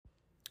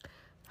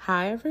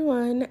Hi,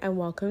 everyone, and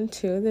welcome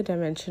to the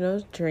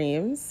Dimensional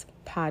Dreams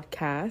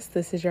podcast.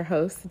 This is your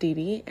host, Dee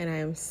Dee, and I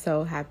am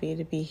so happy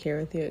to be here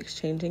with you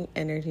exchanging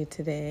energy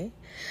today.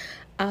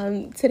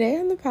 Today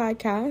on the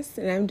podcast,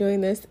 and I'm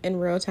doing this in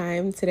real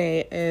time,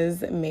 today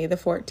is May the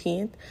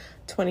 14th,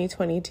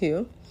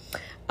 2022.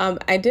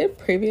 I did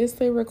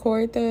previously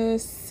record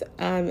this,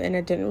 and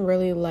I didn't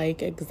really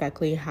like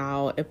exactly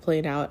how it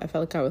played out. I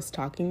felt like I was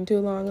talking too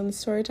long on the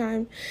story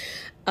time.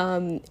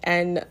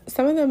 And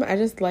some of them I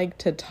just like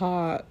to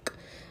talk,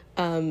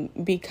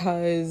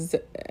 because,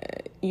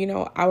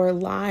 our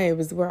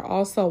lives, we're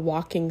also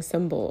walking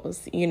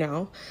symbols,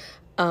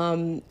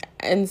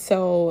 and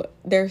so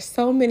there's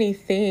so many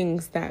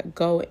things that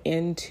go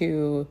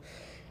into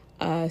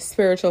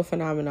spiritual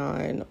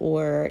phenomenon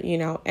or,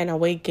 an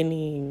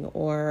awakening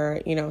or,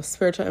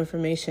 spiritual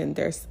information.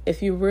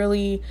 If you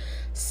really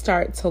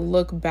start to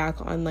look back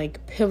on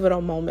like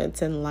pivotal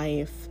moments in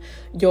life,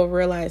 you'll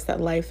realize that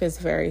life is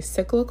very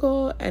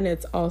cyclical, and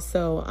it's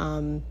also,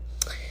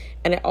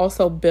 and it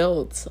also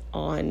builds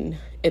on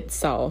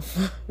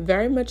itself,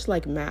 very much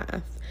like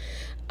math.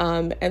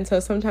 And so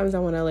sometimes I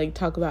want to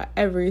talk about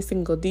every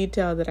single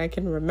detail that I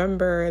can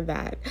remember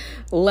that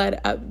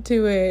led up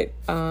to it.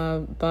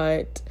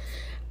 But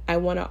I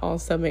want to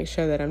also make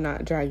sure that I'm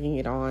not dragging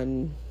it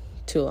on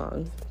too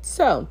long.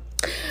 So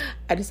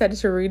I decided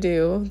to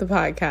redo the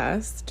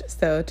podcast.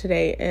 So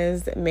today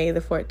is May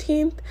the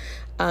 14th.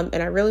 And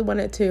I really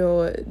wanted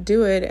to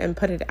do it and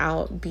put it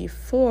out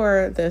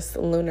before this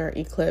lunar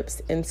eclipse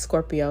in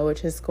Scorpio,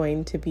 which is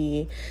going to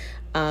be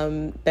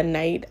the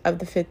night of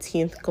the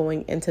 15th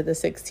going into the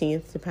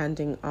 16th,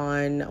 depending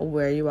on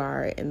where you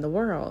are in the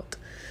world.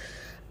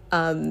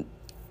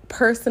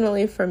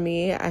 Personally, for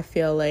me, I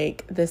feel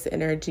like this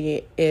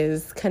energy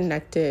is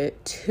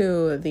connected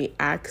to the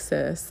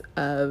axis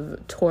of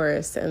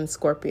Taurus and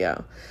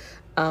Scorpio,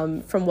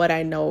 from what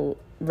I know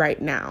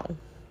right now.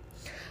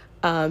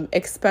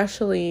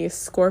 Especially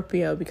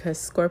Scorpio, because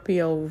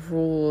Scorpio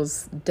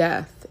rules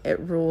death, it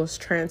rules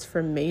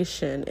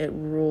transformation, it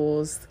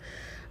rules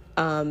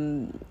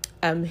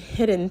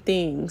hidden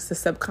things, the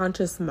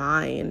subconscious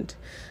mind.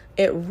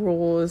 It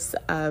rules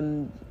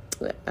how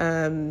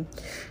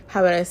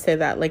would I say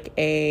that, like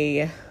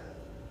a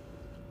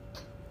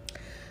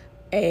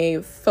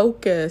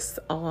focus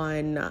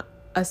on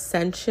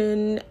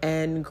ascension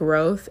and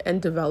growth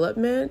and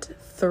development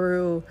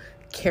through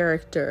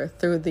character,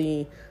 through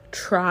the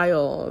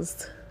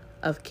trials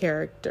of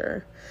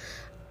character.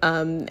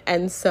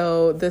 And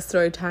so this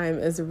story time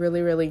is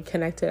really, really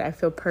connected, I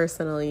feel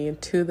personally,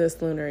 to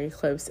this lunar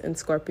eclipse in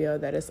Scorpio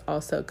that is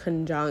also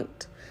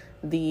conjunct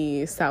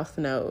the South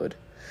Node.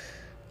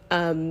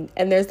 And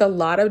there's a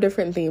lot of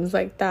different themes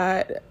like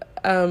that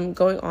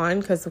going on,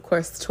 because of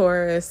course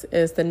Taurus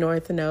is the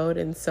North Node,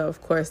 and so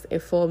of course a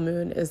full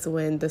moon is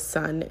when the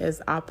sun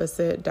is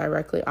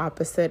directly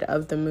opposite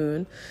of the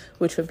moon,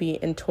 which would be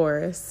in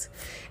Taurus,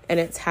 and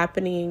it's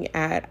happening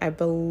at, I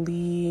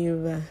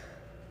believe,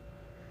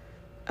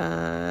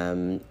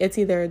 it's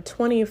either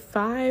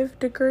 25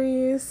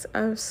 degrees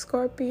of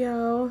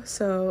Scorpio,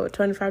 so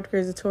 25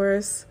 degrees of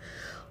Taurus,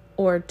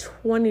 or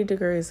 20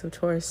 degrees of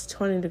Taurus,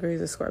 20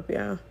 degrees of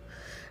Scorpio.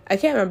 I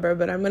can't remember,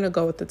 but I'm going to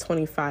go with the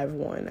 25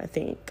 one, I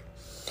think.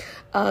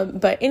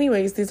 But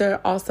anyways, these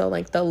are also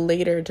like the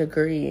later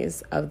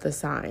degrees of the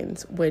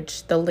signs,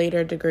 which the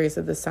later degrees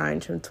of the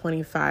signs from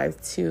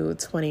 25 to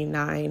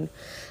 29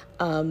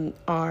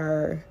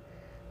 are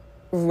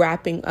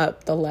wrapping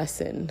up the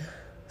lesson,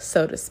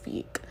 so to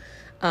speak,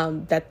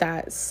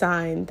 that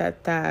sign,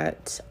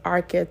 that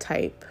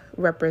archetype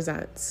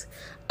represents.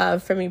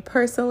 For me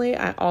personally,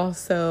 I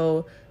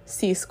also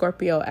see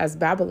Scorpio as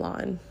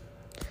Babylon,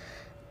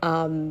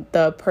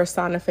 the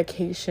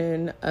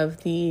personification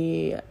of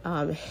the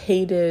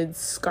hated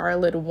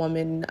scarlet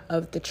woman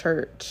of the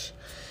church,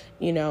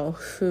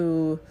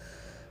 who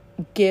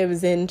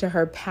gives into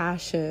her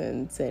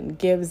passions and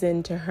gives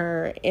into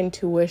her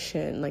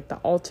intuition, like the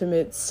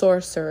ultimate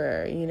sorceress.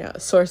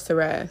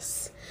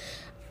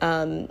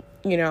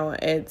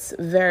 It's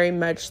very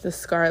much the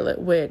Scarlet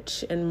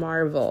Witch in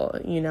Marvel,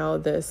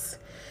 this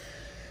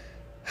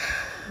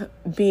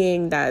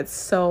being that's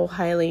so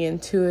highly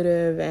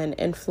intuitive and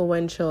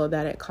influential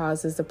that it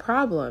causes a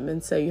problem.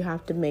 And so you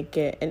have to make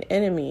it an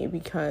enemy,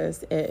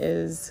 because it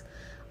is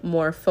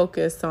more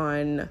focused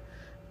on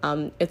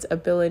its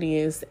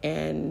abilities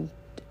and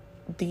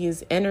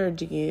these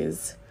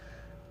energies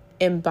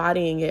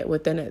embodying it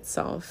within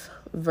itself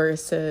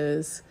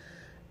versus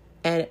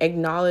and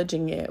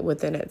acknowledging it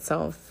within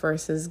itself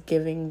versus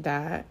giving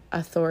that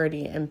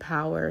authority and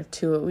power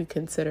to what we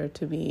consider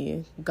to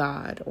be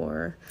God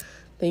or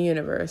the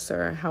universe,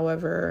 or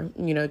however,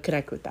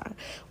 connect with that.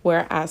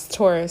 Whereas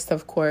Taurus,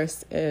 of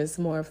course, is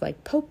more of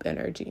like Pope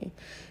energy.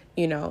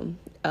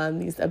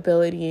 These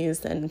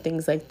abilities and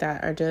things like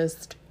that are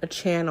just a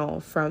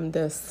channel from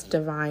this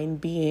divine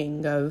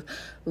being of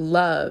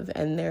love.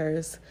 And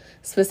there's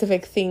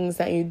specific things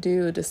that you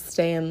do to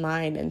stay in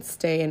line and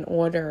stay in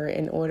order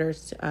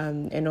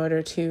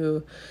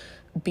to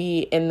be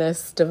in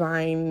this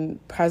divine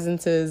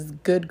presence's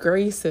good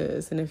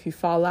graces. And if you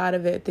fall out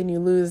of it, then you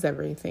lose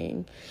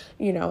everything,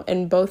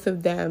 and both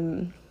of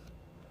them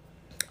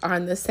are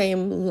on the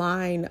same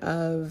line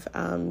of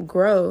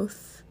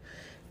growth,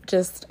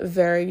 just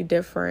very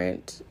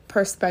different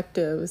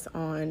perspectives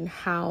on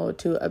how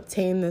to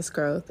obtain this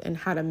growth and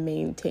how to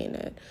maintain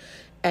it,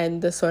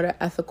 and the sort of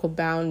ethical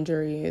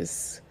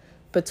boundaries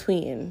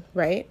between,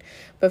 right?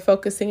 But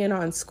focusing in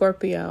on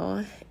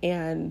Scorpio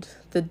and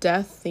the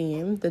death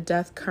theme, the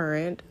death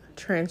current,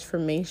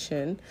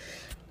 transformation,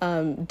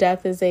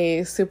 death is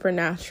a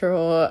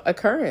supernatural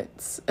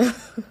occurrence.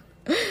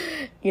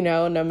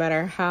 No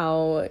matter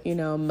how,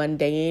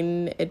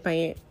 mundane it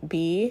might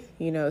be,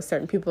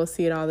 certain people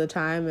see it all the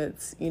time.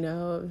 It's,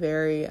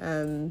 very,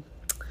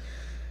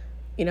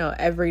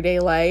 everyday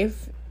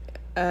life.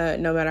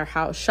 No matter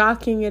how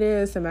shocking it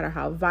is, no matter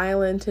how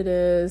violent it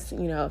is,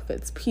 if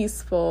it's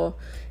peaceful,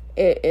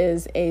 it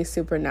is a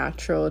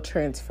supernatural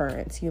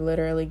transference. You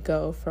literally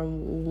go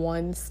from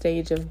one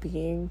stage of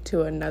being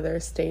to another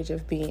stage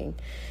of being.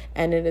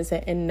 And it is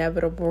an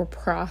inevitable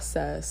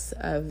process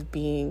of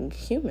being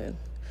human.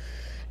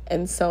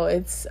 And so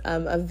it's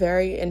a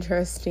very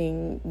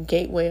interesting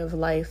gateway of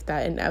life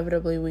that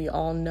inevitably we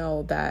all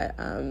know that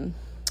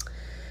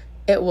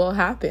it will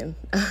happen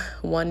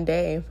one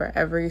day for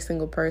every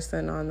single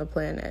person on the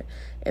planet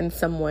in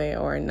some way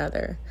or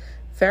another.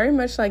 Very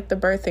much like the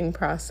birthing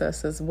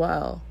process as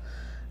well,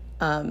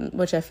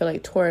 which I feel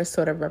like Taurus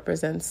sort of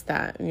represents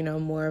that,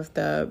 more of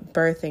the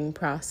birthing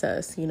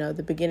process,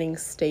 the beginning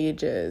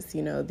stages,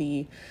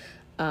 the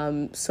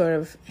sort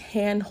of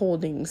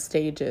hand-holding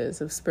stages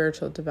of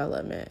spiritual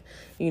development,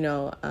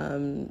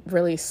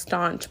 really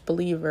staunch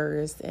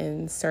believers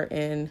in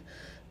certain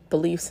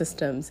belief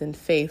systems and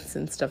faiths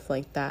and stuff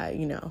like that,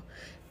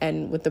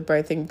 and with the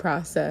birthing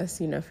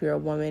process, if you're a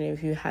woman,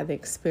 if you had the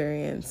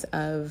experience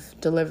of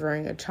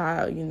delivering a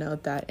child,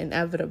 that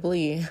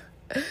inevitably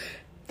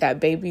that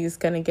baby is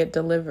going to get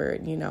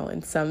delivered,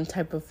 in some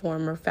type of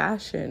form or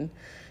fashion.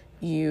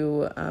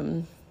 You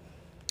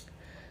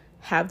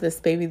have this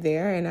baby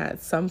there, and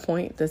at some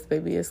point this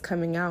baby is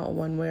coming out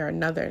one way or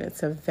another, and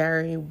it's a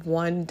very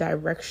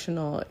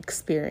one-directional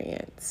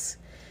experience.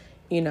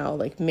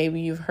 Like maybe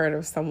you've heard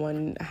of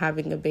someone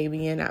having a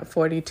baby in at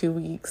 42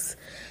 weeks.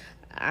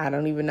 I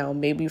don't even know,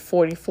 maybe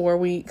 44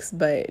 weeks,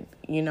 but,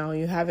 you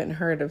haven't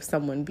heard of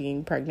someone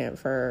being pregnant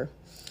for,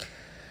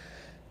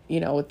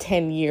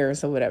 10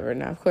 years or whatever.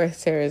 Now, of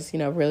course, there's,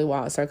 really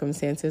wild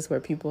circumstances where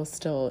people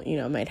still,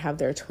 might have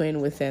their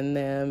twin within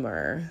them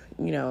or,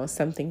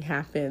 something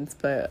happens.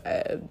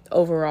 But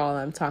overall,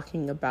 I'm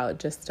talking about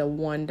just a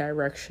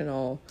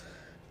one-directional,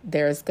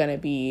 there's going to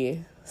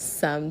be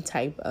some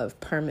type of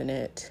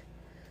permanent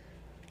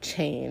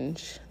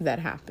change that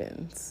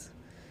happens.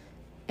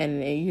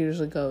 And it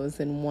usually goes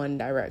in one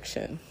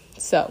direction.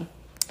 So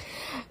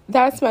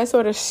that's my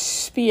sort of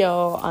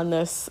spiel on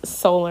this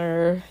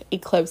solar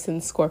eclipse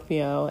in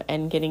Scorpio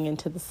and getting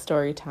into the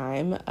story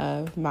time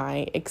of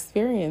my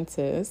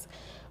experiences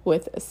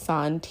with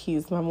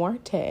Santísima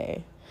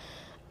Muerte.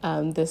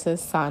 This is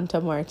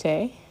Santa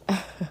Muerte.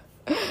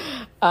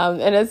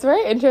 And it's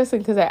very interesting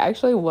because I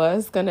actually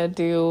was going to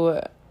do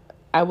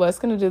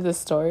this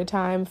story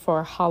time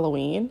for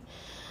Halloween.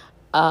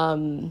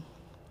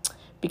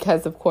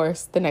 Because, of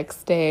course, the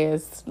next day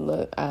is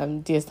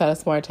Dias de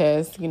los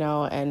Muertos,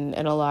 and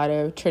in a lot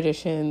of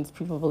traditions,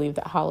 people believe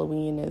that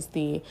Halloween is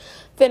the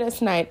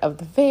thinnest night of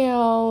the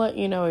veil.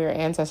 Your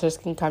ancestors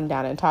can come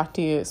down and talk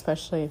to you,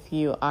 especially if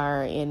you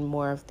are in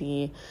more of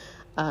the,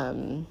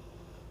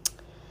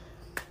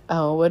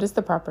 what is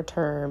the proper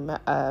term?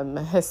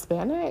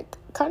 Hispanic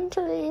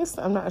countries?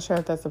 I'm not sure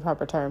if that's the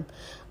proper term,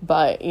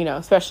 but,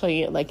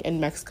 especially like in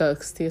Mexico,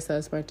 because Dias de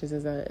los Muertos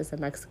is a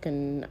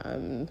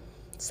Mexican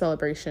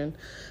celebration.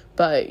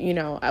 But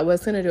I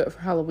was gonna do it for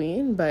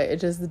Halloween, but it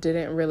just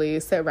didn't really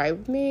sit right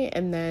with me.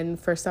 And then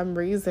for some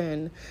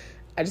reason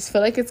I just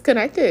feel like it's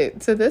connected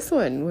to this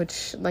one,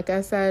 which, like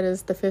I said,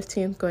 is the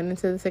 15th going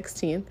into the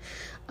 16th.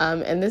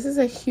 And this is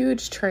a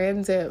huge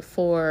transit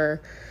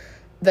for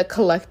the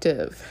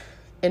collective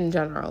in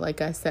general, like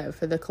I said,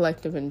 for the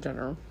collective in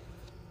general.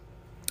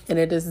 And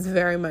it is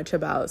very much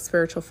about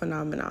spiritual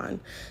phenomenon,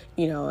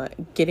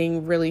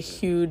 getting really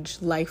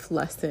huge life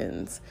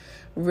lessons,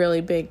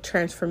 really big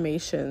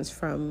transformations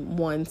from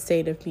one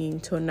state of being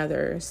to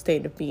another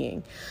state of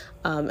being.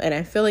 And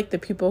I feel like the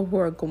people who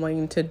are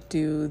going to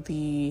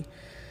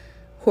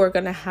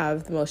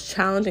have the most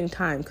challenging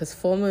time, because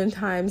full moon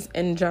times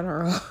in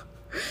general,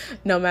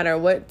 no matter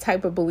what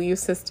type of belief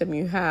system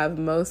you have,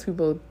 most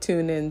people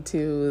tune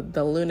into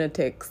the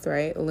lunatics,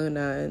 right?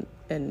 Luna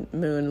and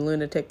moon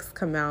lunatics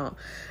come out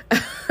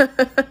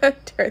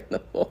during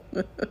the full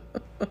moon.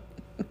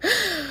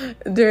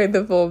 During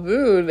the full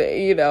moon,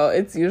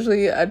 it's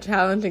usually a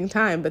challenging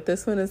time, but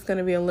this one is going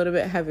to be a little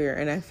bit heavier.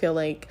 And I feel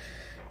like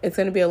it's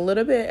going to be a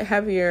little bit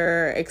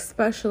heavier,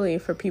 especially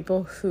for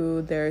people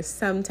who there's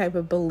some type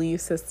of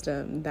belief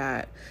system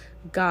that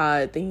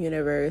God, the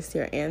universe,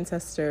 your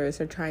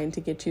ancestors are trying to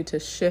get you to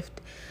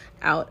shift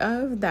out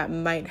of that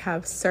might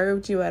have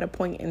served you at a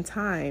point in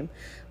time,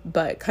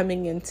 but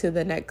coming into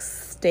the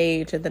next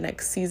stage or the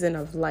next season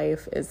of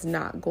life is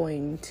not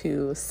going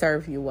to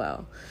serve you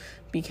well,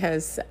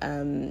 because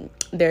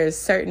there's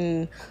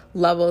certain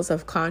levels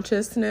of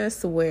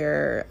consciousness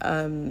where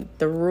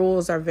the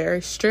rules are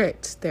very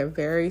strict. They're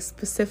very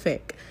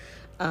specific.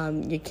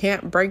 You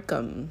can't break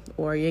them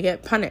or you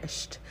get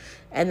punished.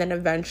 And then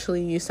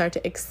eventually you start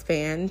to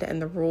expand,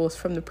 and the rules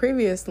from the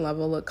previous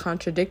level look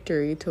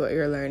contradictory to what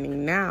you're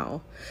learning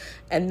now.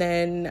 And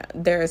then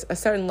there's a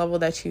certain level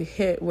that you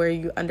hit where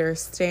you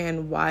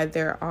understand why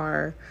there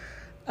are,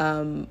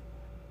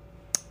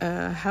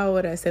 how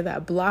would I say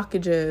that,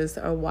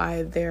 blockages, or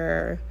why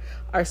there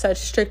are such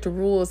strict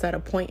rules at a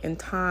point in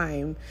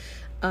time.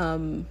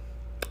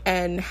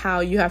 And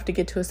how you have to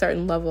get to a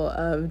certain level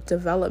of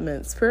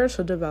development,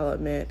 spiritual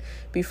development,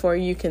 before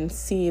you can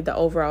see the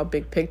overall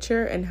big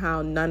picture, and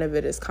how none of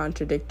it is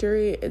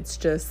contradictory. It's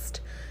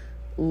just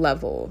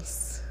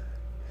levels.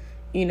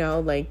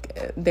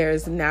 Like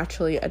there's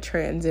naturally a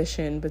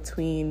transition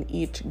between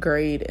each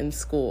grade in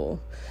school.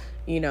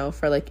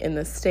 For like in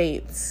the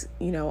States,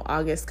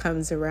 August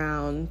comes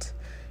around,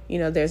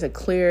 there's a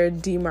clear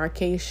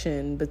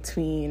demarcation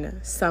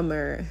between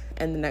summer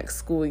and the next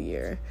school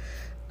year.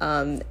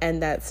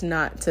 And that's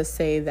not to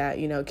say that,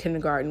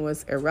 kindergarten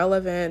was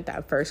irrelevant,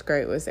 that first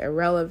grade was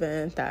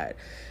irrelevant, that,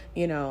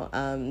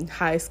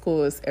 high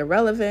school is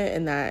irrelevant,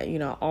 and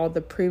that, all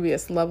the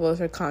previous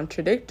levels are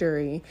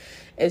contradictory.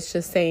 It's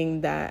just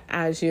saying that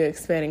as you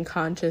expand in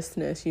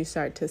consciousness, you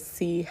start to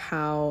see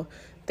how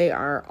they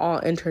are all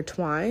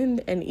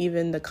intertwined, and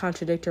even the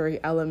contradictory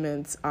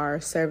elements are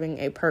serving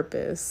a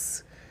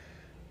purpose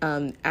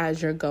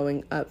as you're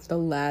going up the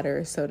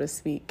ladder, so to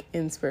speak,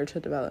 in spiritual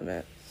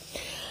development.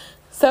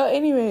 So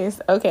anyways,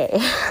 okay,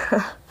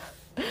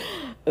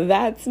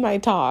 that's my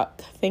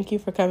talk. Thank you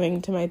for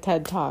coming to my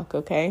TED Talk,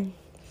 okay?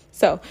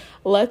 So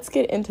let's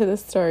get into the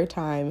story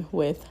time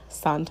with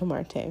Santa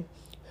Muerte,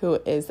 who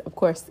is, of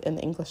course, in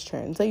the English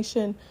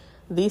translation,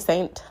 the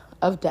Saint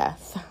of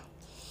Death.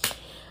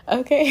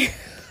 Okay.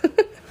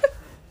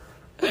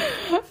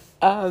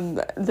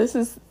 This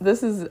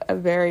is a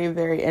very,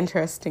 very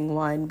interesting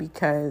one,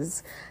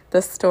 because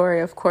the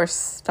story, of course,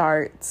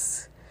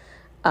 starts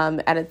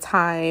at a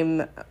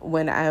time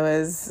when I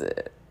was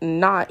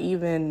not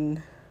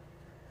even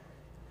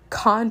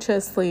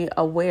consciously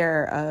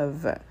aware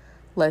of,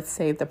 let's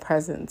say, the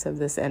presence of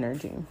this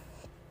energy.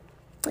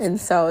 And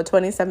so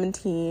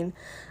 2017,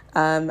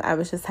 I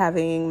was just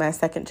having my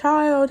second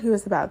child, who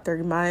was about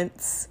 3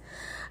 months.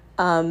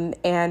 And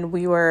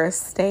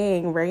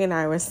Ray and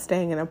I were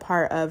staying in a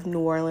part of New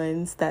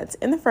Orleans that's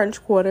in the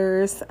French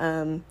Quarters.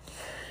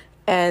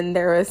 And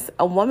there was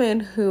a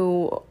woman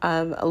who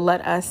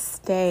let us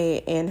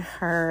stay in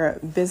her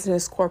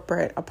business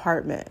corporate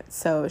apartment.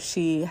 So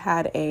she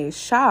had a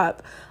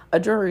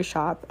jewelry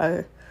shop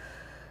that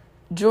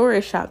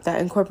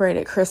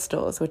incorporated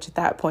crystals, which at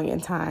that point in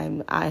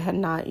time, I had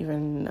not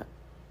even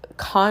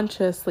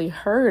consciously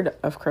heard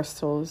of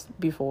crystals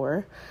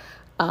before.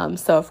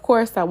 So of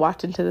course I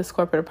walked into this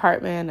corporate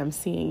apartment. I'm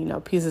seeing,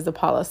 pieces of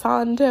Palo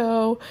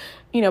Santo,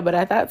 but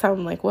at that time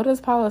I'm like, what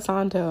is Palo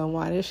Santo, and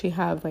why does she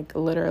have like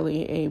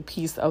literally a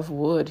piece of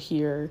wood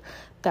here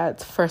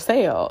that's for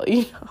sale?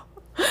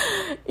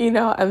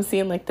 I'm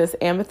seeing like this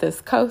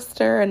amethyst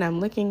coaster, and I'm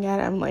looking at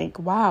it, I'm like,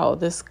 wow,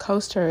 this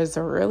coaster is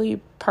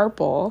really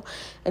purple,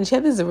 and she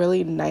had these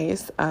really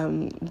nice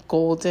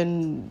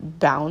golden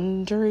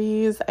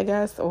boundaries, I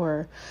guess,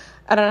 or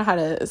I don't know how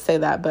to say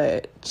that,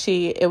 but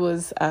it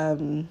was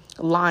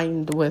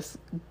lined with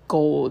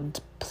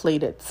gold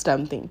plated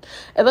something.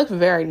 It looked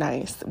very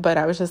nice, but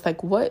I was just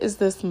like, what is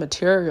this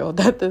material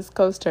that this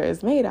coaster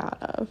is made out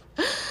of?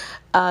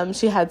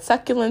 She had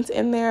succulents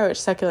in there, which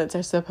succulents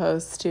are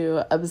supposed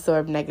to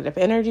absorb negative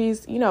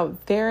energies.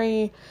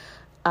 Very,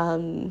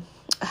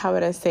 how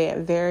would I say it?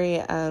 Very,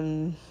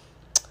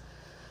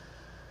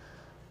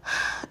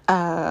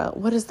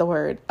 what is the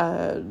word?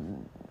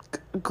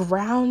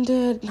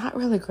 Grounded, not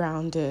really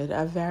grounded,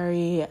 a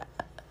very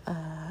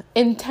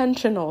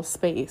intentional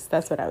space.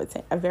 That's what I would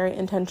say, a very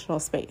intentional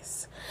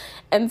space.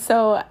 And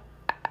so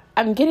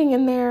I'm getting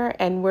in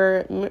there, and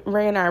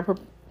Ray and I are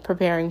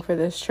preparing for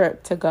this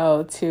trip to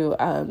go to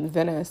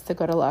Venice, to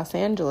go to Los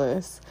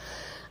Angeles.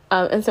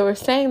 And so we're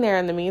staying there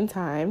in the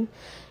meantime.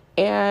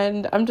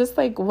 And I'm just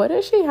like, what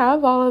does she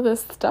have all of this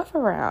stuff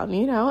around,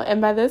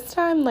 And by this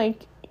time,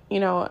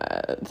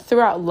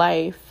 throughout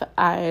life,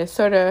 I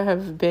sort of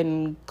have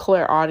been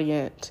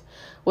clairaudient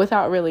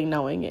without really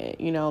knowing it.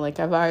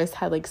 I've always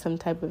had some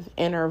type of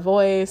inner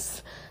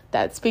voice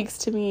that speaks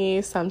to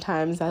me.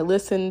 Sometimes I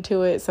listen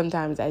to it.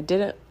 Sometimes I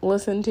didn't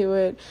listen to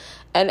it.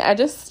 And I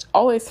just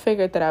always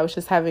figured that I was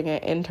just having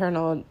an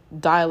internal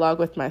dialogue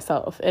with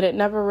myself. And it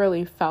never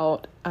really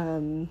felt,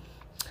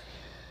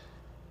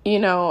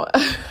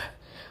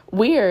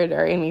 weird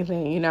or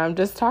anything. I'm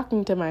just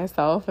talking to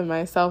myself, and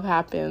myself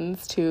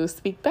happens to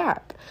speak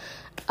back.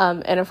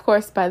 And of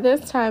course, by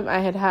this time I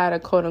had a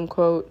quote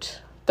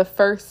unquote the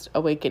first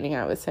awakening,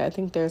 I would say. I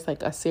think there's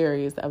like a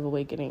series of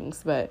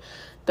awakenings, but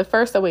the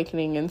first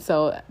awakening. And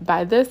so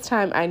by this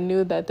time, I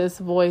knew that this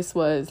voice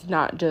was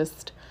not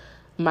just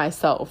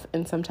myself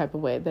in some type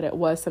of way, that it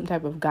was some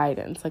type of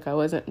guidance. Like I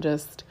wasn't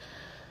just,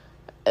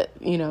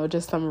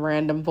 just some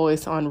random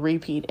voice on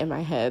repeat in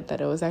my head,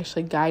 that it was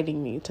actually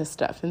guiding me to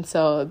stuff. And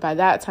so by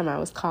that time, I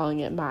was calling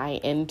it my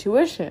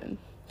intuition.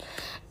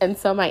 And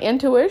so my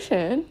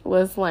intuition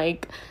was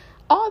like,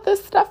 all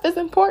this stuff is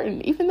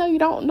important, even though you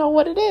don't know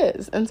what it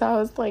is. And so I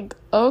was like,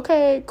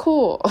 okay,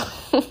 cool.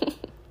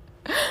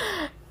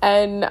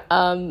 And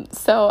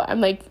so I'm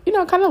like,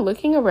 kind of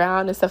looking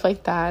around and stuff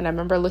like that. And I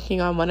remember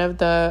looking on one of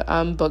the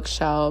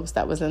bookshelves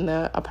that was in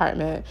the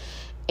apartment,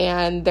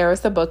 and there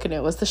was a book, and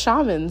it was The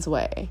Shaman's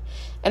Way.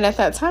 And at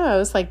that time, I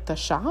was like, The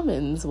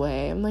Shaman's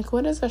Way? I'm like,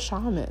 what is a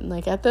shaman?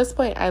 Like, at this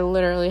point, I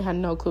literally had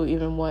no clue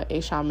even what a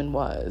shaman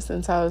was.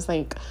 And so I was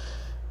like,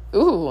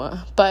 ooh.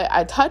 But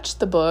I touched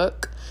the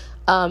book,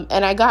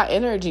 and I got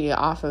energy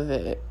off of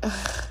it.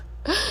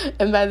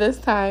 And by this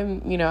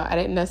time, I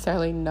didn't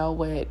necessarily know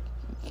what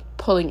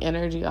pulling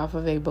energy off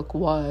of a book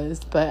was,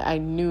 but I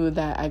knew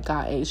that I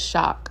got a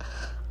shock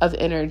of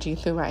energy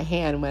through my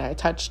hand when I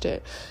touched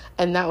it.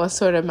 And that was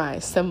sort of my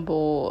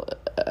symbol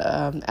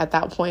at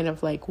that point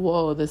of like,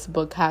 whoa, this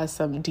book has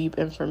some deep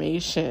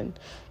information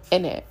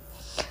in it.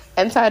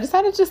 And so I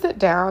decided to sit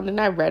down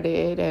and I read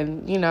it,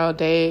 and,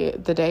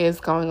 the day is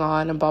going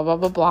on and blah, blah,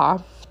 blah,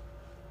 blah.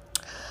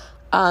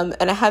 And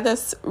I had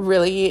this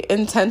really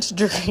intense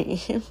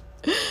dream.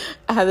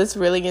 I had this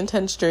really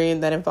intense dream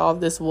that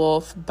involved this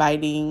wolf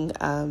biting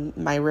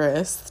my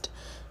wrist.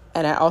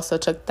 And I also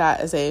took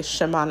that as a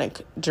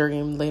shamanic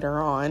dream later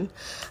on.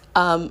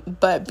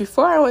 But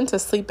before I went to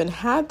sleep and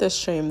had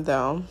this dream,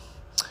 though,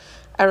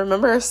 I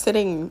remember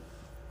sitting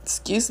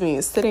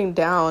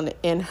down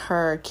in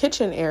her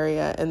kitchen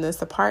area in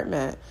this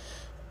apartment.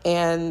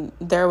 And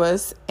there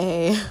was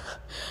a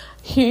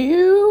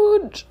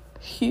huge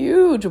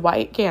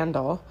white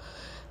candle.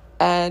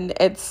 And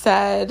it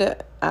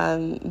said,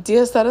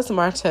 Dias de los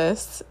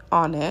Muertos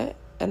on it.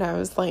 And I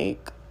was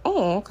like,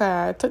 oh,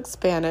 okay. I took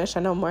Spanish.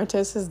 I know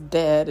Muertos is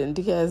dead and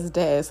Dias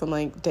Day. So I'm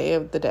like, Day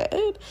of the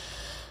Dead.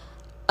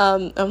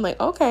 I'm like,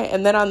 okay.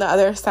 And then on the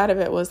other side of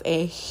it was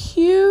a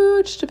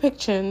huge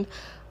depiction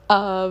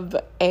of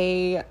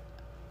a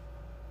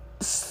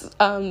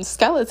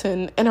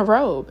skeleton in a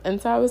robe.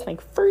 And so I was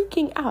like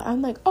freaking out.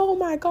 I'm like, oh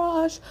my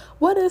gosh,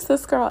 what is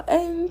this girl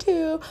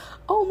into?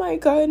 Oh my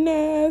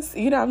goodness.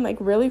 I'm like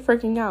really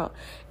freaking out.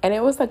 And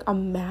it was like a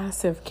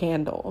massive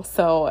candle.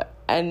 So,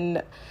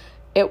 and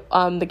it,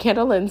 the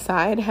candle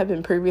inside had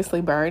been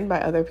previously burned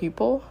by other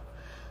people.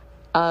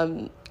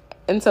 And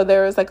so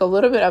there was like a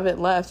little bit of it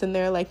left, and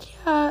they're like,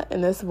 yeah.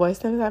 And this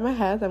voice inside my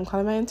head, I'm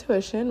calling my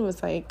intuition,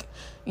 was like,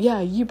 yeah,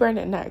 you burn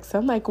it next. So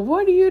I'm like,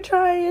 what are you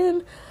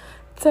trying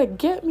to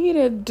get me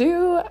to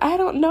do? I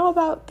don't know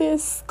about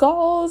this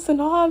skulls and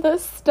all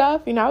this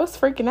stuff. I was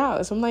freaking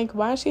out. So I'm like,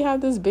 why does she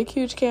have this big,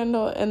 huge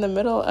candle in the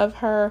middle of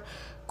her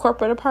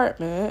corporate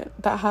apartment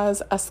that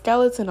has a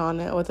skeleton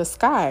on it with a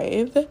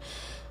scythe?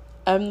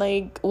 I'm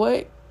like,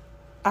 what?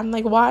 I'm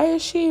like, why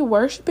is she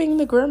worshiping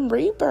the Grim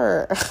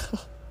Reaper?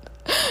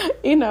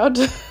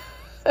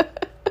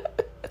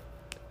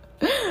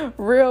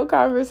 Real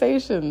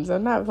conversations.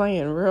 I'm not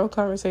playing, real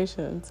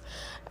conversations.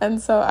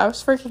 And so I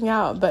was freaking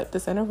out, but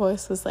this inner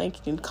voice was like,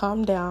 you can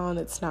calm down.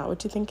 It's not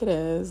what you think it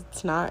is.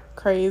 It's not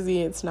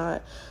crazy. It's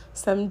not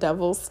some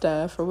devil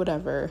stuff or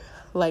whatever.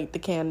 Light the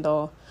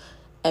candle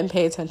and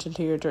pay attention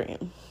to your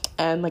dream.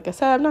 And like I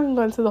said, I'm not going to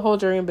go into the whole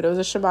dream, but it was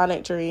a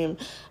shamanic dream.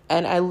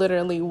 And I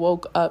literally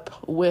woke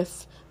up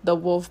with the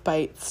wolf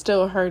bite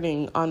still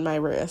hurting on my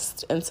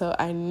wrist. And so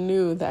I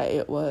knew that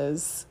it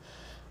was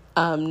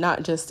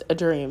not just a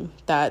dream,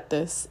 that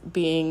this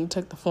being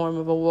took the form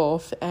of a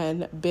wolf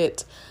and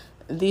bit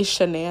the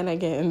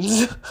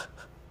shenanigans,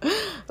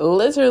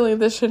 literally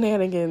the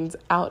shenanigans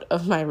out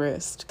of my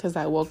wrist, because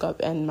I woke up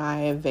and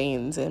my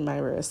veins in my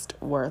wrist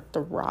were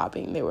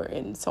throbbing. They were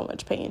in so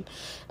much pain.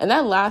 And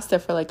that lasted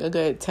for like a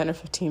good 10 or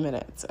 15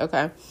 minutes.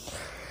 Okay.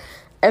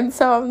 And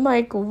so I'm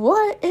like,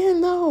 what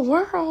in the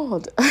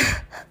world?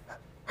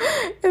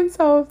 And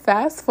so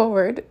fast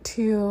forward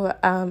to,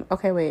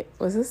 okay, wait,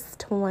 was this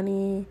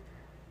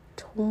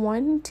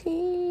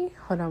 2020?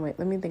 Hold on, wait,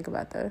 let me think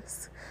about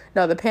this.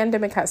 No, the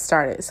pandemic has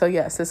started. So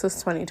yes, this was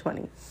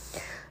 2020.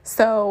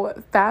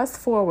 So fast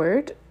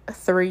forward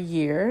 3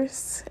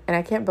 years, and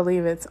I can't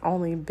believe it's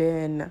only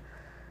been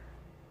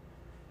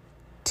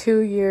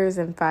 2 years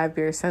and 5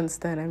 years since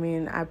then. I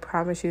mean, I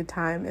promise you,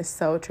 time is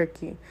so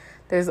tricky.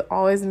 There's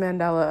always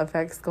Mandela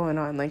effects going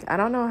on. Like, I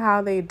don't know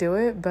how they do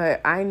it,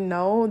 but I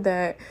know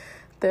that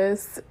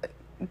this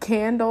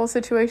candle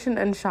situation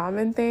and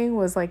shaman thing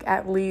was like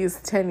at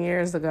least 10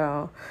 years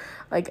ago.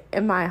 Like,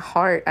 in my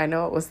heart, I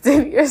know it was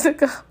 10 years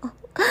ago.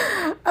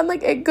 I'm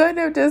like, it couldn't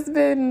have just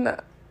been,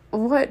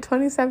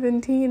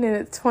 2017, and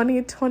it's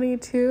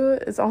 2022.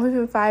 It's only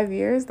been 5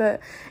 years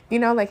that,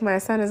 like, my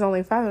son is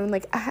only 5. I'm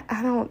like,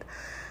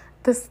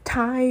 this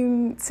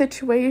time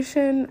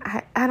situation.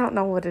 I don't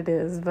know what it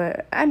is,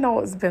 but I know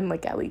it's been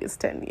like at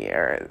least 10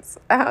 years.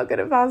 How could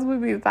it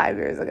possibly be 5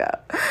 years ago?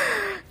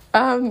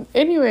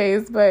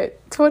 Anyways, but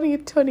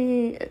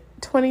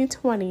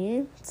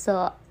 2020,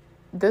 so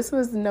this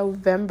was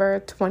November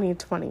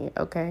 2020,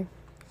 okay?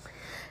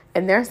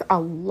 And there's a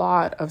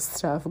lot of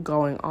stuff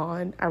going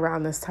on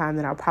around this time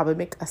that I'll probably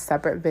make a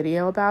separate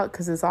video about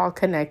because it's all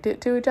connected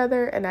to each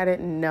other, and I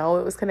didn't know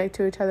it was connected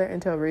to each other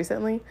until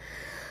recently.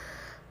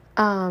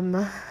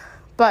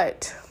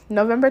 But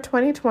November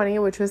 2020,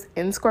 which was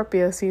in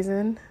Scorpio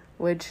season,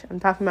 which I'm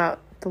talking about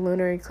the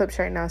lunar eclipse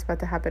right now is about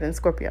to happen in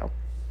Scorpio.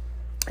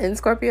 In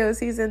Scorpio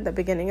season, the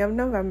beginning of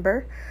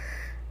November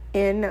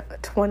in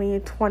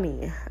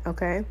 2020,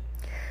 okay?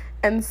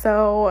 And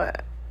so,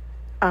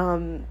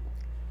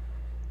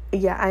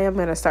 yeah, I am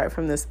going to start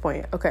from this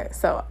point. Okay,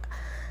 so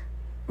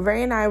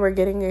Ray and I were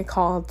getting a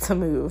call to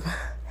move.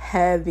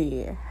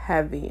 Heavy.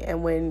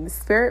 And when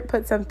Spirit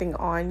puts something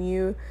on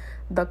you,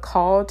 the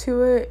call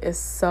to it is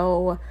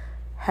so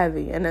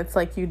heavy. And it's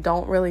like you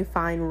don't really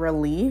find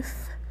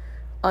relief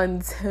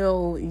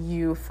until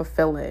you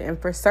fulfill it. And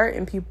for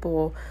certain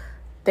people,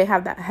 they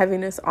have that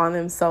heaviness on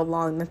them so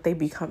long that they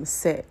become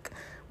sick.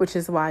 Which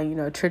is why,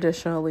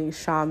 traditionally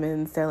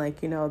shamans, they're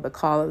like, the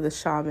call of the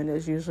shaman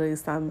is usually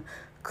some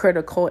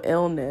critical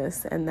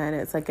illness, and then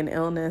it's like an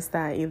illness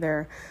that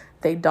either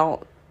they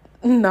don't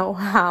know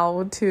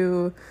how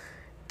to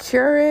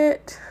cure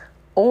it,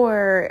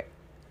 or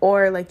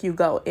like you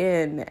go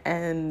in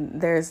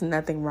and there's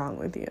nothing wrong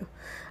with you.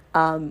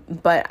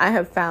 But I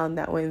have found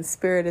that when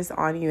Spirit is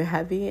on you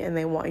heavy and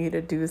they want you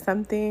to do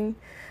something,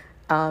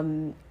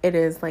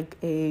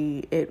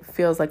 it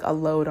feels like a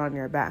load on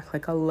your back,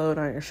 like a load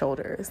on your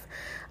shoulders.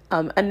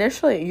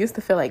 Initially it used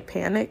to feel like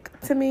panic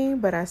to me,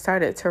 but I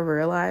started to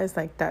realize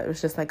like that was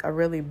just like a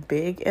really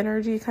big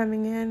energy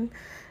coming in.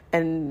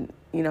 And,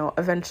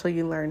 eventually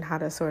you learn how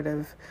to sort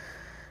of,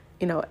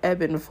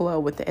 ebb and flow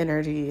with the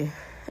energy.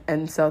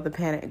 And so the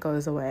panic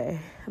goes away,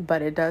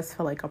 but it does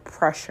feel like a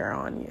pressure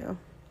on you.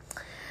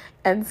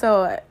 And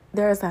so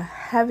there's a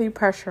heavy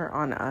pressure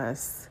on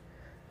us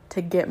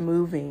to get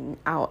moving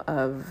out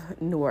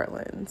of New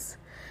Orleans.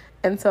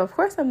 And so of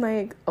course I'm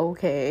like,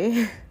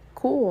 okay,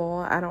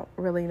 cool. I don't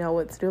really know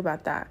what to do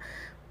about that.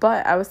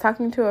 But I was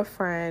talking to a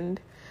friend,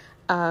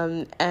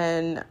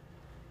 and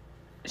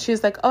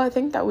she's like, oh, I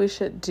think that we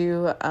should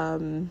do,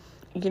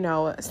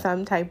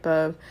 some type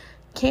of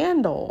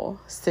candle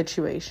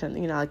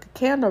situation, like a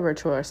candle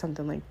ritual or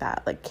something like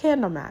that, like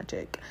candle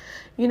magic,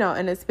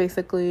 and it's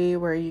basically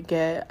where you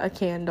get a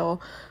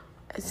candle,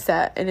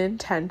 set an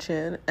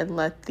intention, and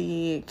let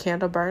the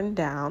candle burn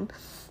down,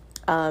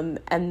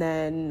 and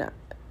then,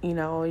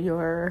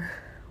 your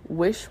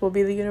wish will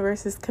be the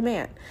universe's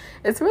command.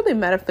 It's really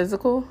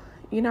metaphysical,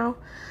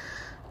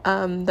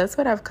 that's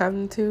what I've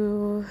come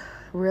to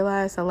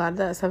realize. A lot of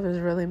that stuff is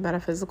really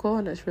metaphysical,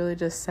 and it's really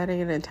just setting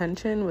an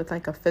intention with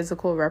like a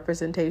physical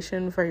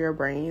representation for your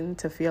brain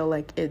to feel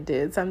like it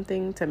did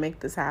something to make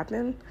this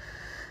happen.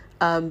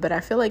 But I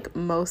feel like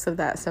most of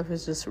that stuff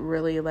is just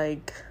really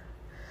like,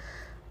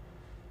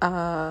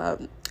 I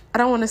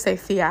don't want to say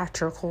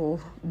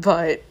theatrical,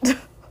 but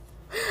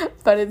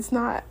it's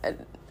not,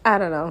 I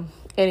don't know.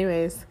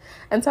 Anyways,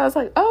 and so I was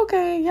like, oh,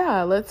 okay,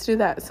 yeah, let's do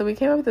that. So we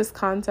came up with this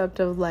concept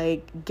of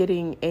like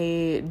getting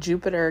a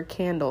Jupiter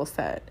candle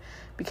set,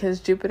 because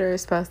Jupiter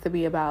is supposed to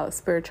be about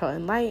spiritual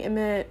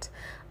enlightenment,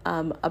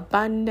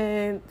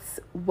 abundance,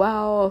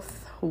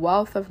 wealth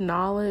of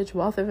knowledge,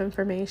 wealth of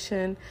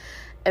information.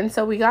 And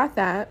so we got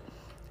that.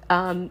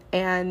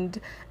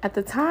 And at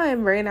the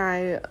time, Ray and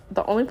I,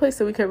 the only place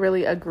that we could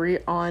really agree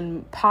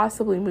on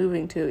possibly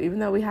moving to, even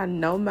though we had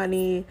no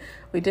money,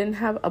 we didn't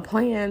have a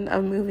plan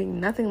of moving,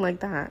 nothing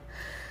like that.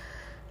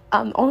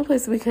 The only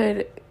place we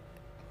could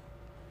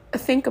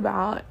think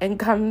about and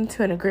come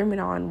to an agreement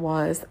on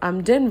was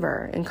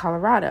Denver in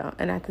Colorado.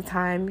 And at the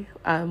time,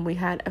 we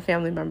had a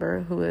family member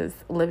who was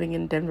living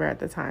in Denver at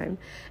the time.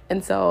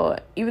 And so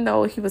even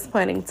though he was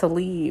planning to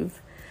leave,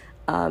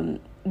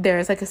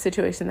 there's like a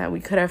situation that we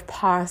could have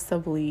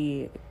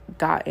possibly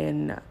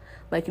gotten,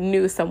 like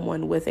knew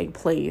someone with a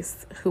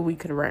place who we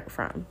could rent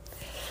from.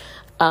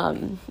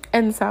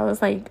 And so I was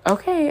like,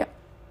 okay,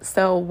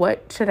 so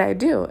what should I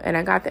do? And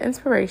I got the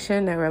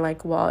inspiration. They were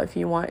like, well, if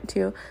you want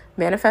to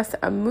manifest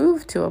a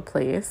move to a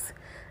place,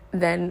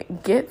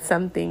 then get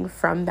something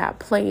from that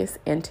place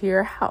into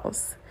your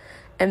house.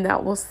 And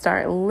that will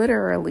start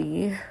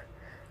literally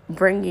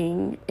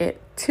bringing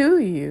it to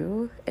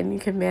you, and you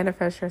can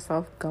manifest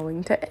yourself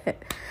going to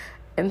it.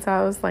 And so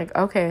I was like,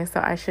 okay, so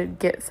I should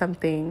get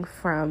something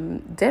from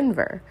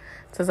Denver.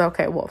 So I was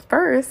okay, well,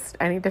 first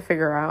I need to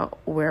figure out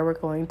where we're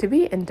going to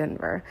be in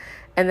Denver.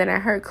 And then I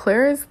heard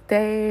clear as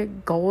day,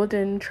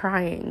 Golden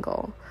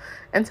Triangle.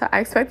 And so I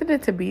expected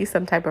it to be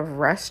some type of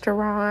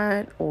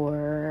restaurant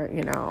or,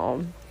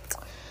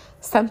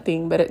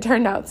 something, but it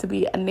turned out to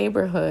be a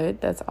neighborhood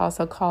that's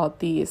also called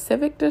the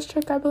Civic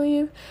District, I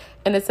believe.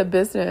 And it's a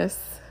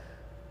business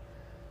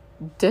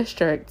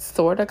district,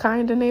 sort of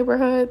kind of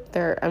neighborhood.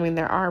 There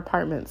are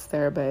apartments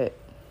there, but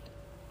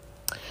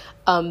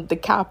The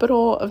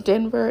capital of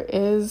Denver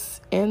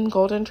is in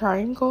Golden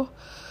Triangle,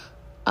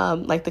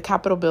 like the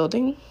Capitol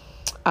building,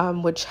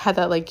 which had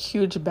that like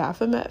huge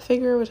Baphomet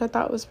figure, which I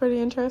thought was pretty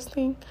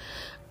interesting,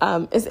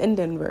 is in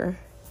Denver.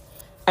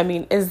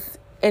 Is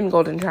in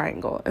Golden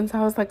Triangle. And so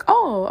I was like,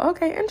 oh,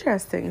 okay,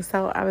 interesting.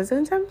 So I was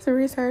doing some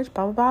research,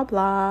 blah, blah, blah,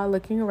 blah,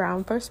 looking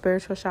around for a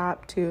spiritual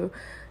shop to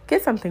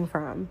get something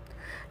from.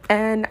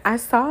 And I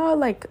saw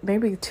like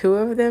maybe 2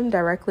 of them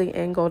directly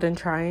in Golden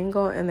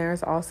Triangle. And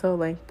there's also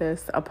like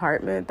this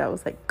apartment that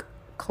was like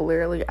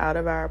clearly out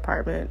of our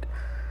apartment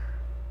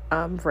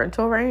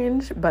rental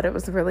range, but it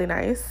was really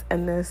nice.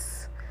 And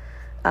this,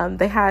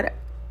 they had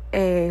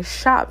a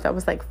shop that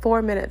was like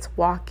 4 minutes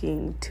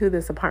walking to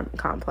this apartment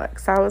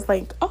complex. So I was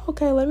like, oh,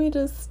 okay, let me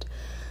just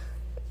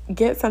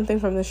get something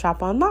from the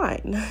shop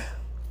online.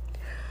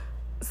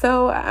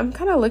 So I'm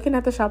kind of looking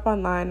at the shop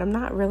online. I'm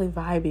not really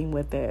vibing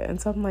with it. And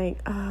so I'm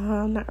like,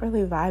 I'm not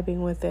really vibing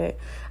with it.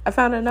 I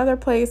found another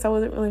place. I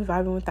wasn't really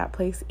vibing with that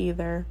place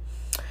either.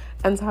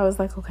 And so I was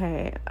like,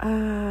 okay,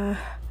 I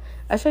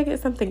should get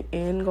something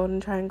in Golden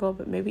Triangle,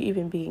 but maybe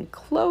even being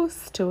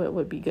close to it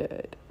would be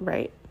good,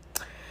 right?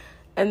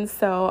 And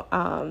so,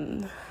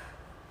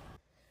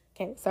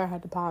 okay, so I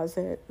had to pause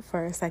it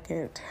for a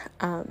second,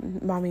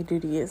 mommy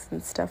duties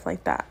and stuff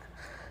like that.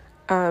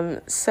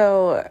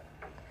 So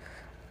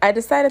I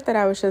decided that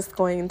I was just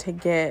going to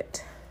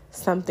get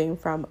something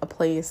from a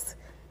place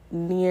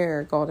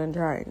near Golden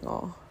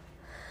Triangle.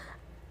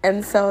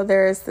 And so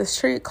there's the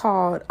street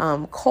called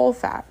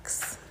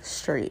Colfax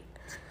Street,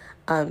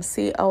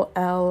 Colfax,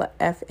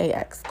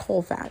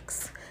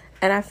 Colfax.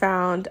 And I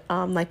found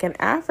like an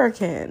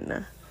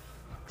African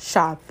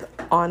shop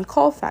on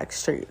Colfax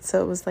Street.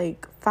 So it was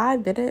like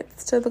 5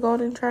 minutes to the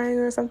Golden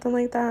Triangle or something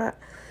like that.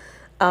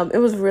 It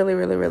was really,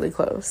 really, really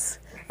close.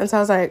 And so I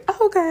was like,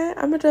 oh, okay,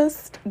 I'm going to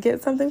just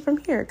get something from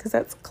here because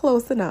that's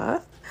close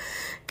enough.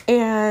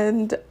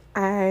 And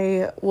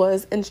I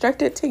was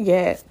instructed to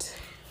get,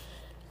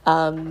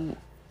 what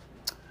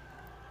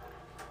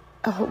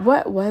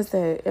was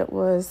it? It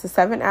was the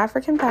 7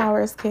 African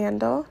Powers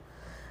candle,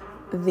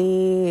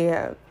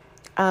 the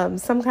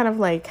some kind of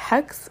like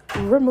hex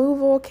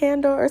removal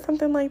candle or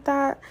something like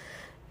that.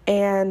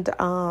 And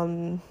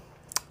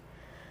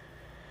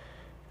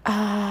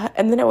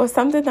then it was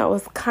something that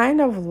was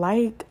kind of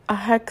like a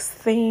hex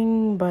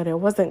thing, but it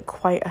wasn't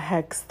quite a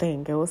hex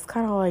thing. It was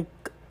kind of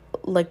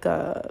like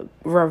a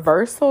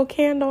reversal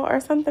candle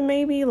or something,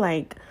 maybe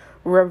like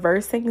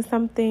reversing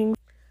something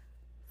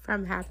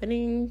from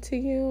happening to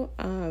you.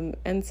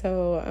 And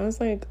so I was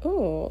like,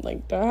 oh,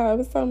 like, do I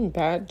have some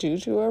bad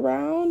juju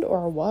around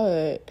or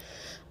what?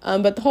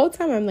 But the whole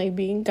time I'm like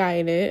being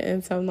guided,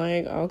 and so I'm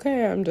like,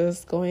 okay, I'm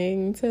just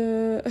going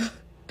to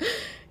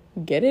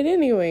get it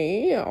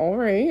anyway. All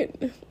right.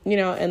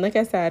 And like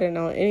I said, I didn't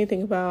know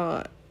anything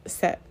about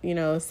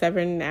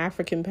 7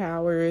 African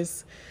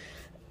powers,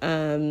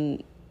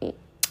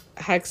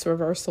 hex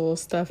reversal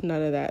stuff,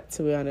 none of that,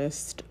 to be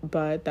honest.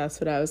 But that's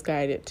what I was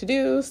guided to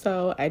do,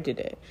 so I did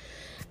it.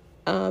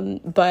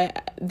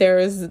 But there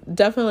was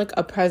definitely like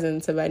a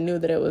presence of, I knew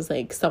that it was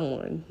like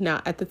someone.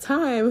 Now at the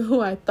time,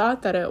 who I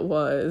thought that it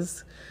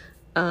was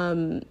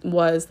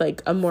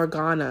like a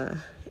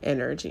Morgana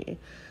energy,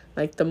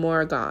 like the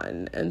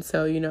Morgan. And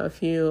so,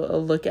 if you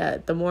look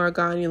at the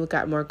Morgan, you look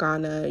at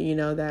Morgana,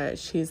 that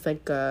she's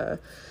like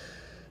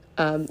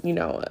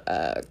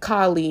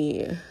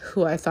Kali,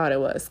 who I thought it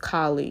was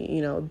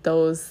Kali,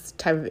 those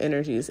type of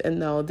energies.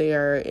 And though they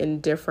are in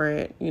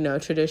different,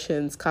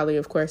 traditions, Kali,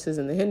 of course, is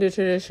in the Hindu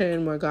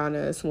tradition. Morgana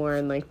is more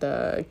in like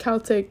the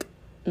Celtic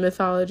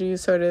mythology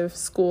sort of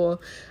school.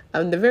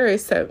 The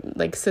various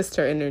like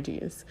sister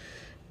energies,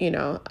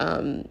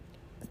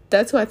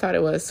 that's who I thought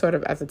it was sort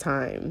of at the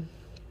time.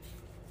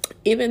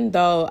 Even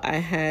though I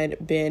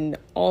had been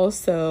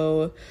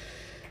also,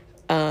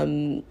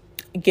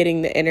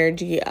 getting the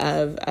energy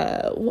of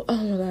oh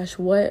my gosh,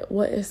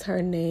 what is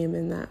her name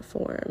in that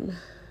form?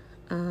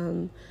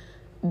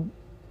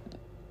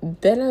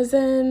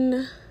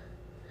 Benazin.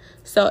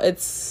 So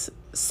it's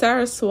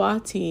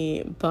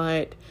Saraswati,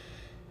 but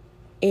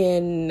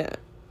in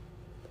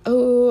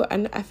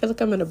and I feel like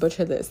I'm gonna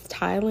butcher this,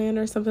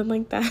 Thailand or something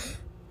like that.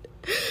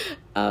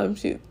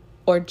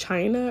 Or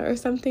China or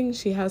something,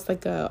 she has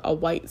like a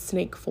white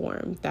snake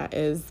form that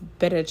is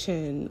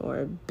Benachin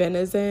or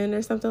Benazin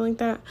or something like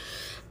that.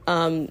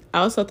 I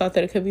also thought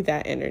that it could be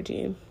that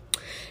energy.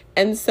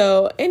 And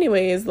so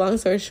anyways, long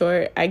story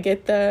short, I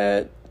get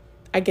the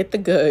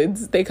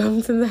goods, they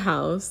come to the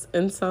house,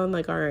 and so I'm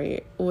like, all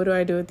right, what do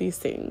I do with these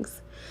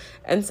things?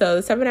 And so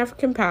the 7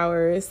 African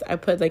powers I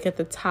put like at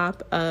the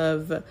top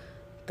of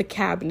the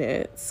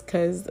cabinets,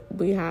 because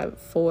we have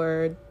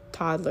 4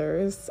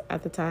 toddlers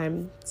at the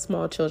time,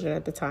 small children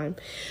at the time.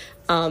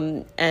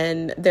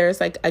 And there's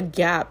like a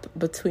gap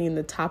between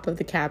the top of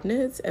the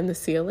cabinets and the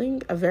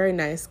ceiling, a very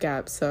nice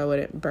gap, so I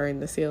wouldn't burn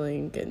the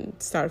ceiling and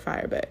start a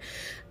fire.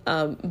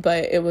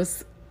 But it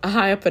was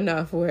high up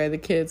enough where the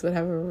kids would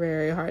have a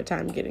very hard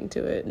time getting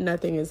to it.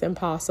 Nothing is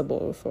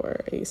impossible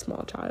for a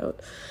small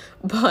child,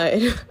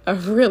 but a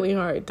really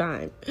hard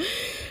time.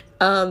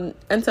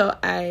 And so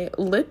I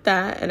lit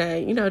that and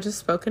I, just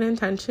spoke an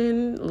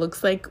intention.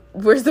 Looks like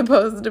we're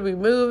supposed to be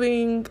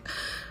moving.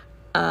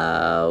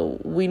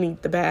 We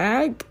need the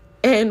bag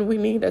and we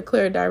need a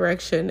clear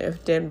direction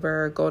if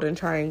Denver Golden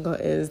Triangle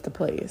is the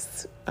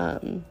place.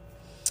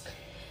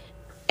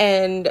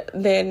 And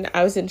then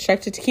I was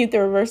instructed to keep the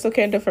reversal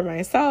candle for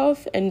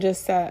myself and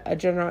just set a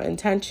general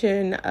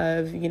intention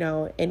of,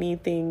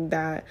 anything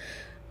that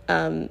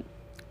in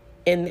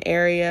the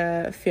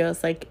area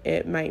feels like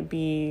it might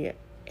be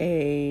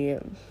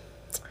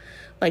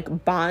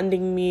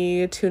bonding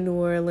me to New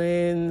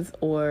Orleans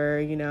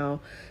or,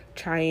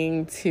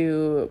 trying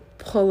to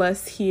pull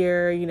us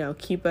here,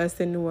 keep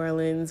us in New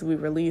Orleans. We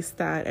release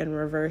that and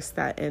reverse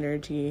that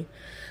energy.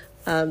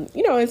 And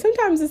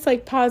sometimes it's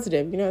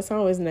positive, it's not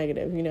always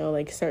negative,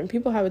 certain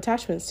people have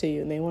attachments to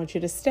you and they want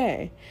you to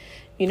stay,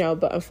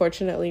 but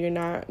unfortunately you're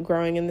not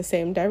growing in the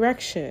same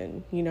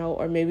direction,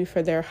 or maybe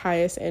for their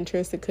highest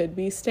interest, it could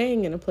be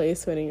staying in a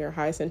place when your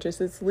highest interest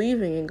is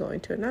leaving and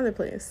going to another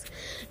place.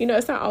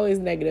 It's not always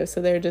negative.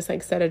 So they're just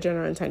set a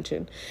general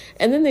intention.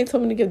 And then they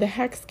told me to give the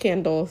hex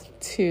candle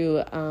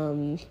to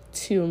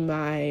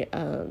my,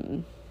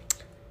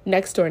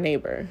 next door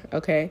neighbor.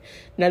 Okay.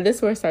 Now this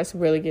is where it starts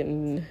really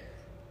getting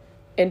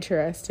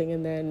interesting,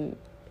 and then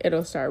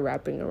it'll start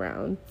wrapping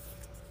around.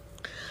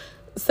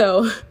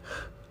 So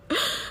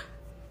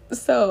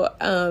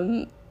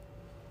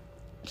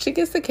she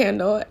gets the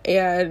candle,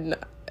 and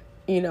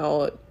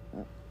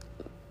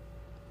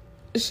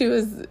she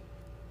was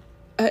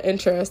an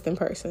interesting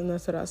person.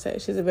 That's what I'll say.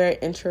 She's a very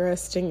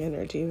interesting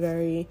energy,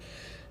 very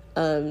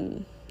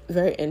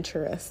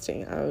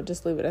interesting. I would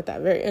just leave it at that.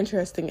 Very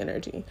interesting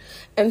energy.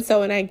 And so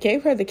when I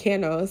gave her the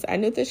candles, I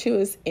knew that she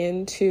was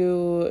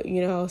into,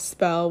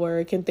 spell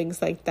work and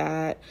things like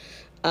that.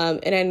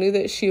 And I knew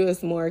that she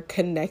was more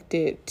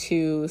connected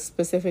to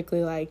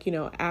specifically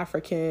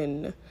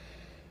African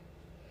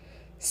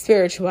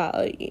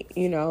spirituality,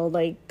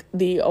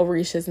 the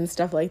Orishas and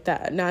stuff like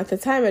that. Now, at the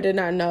time, I did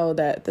not know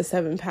that the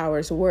 7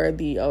 powers were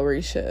the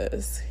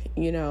Orishas.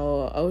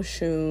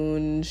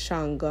 Oshun,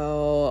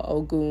 Shango,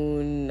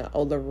 Ogun,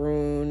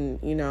 Olarun,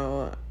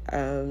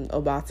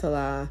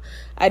 Obatala.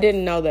 I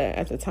didn't know that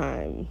at the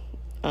time.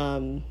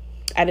 I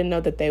didn't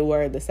know that they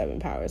were the 7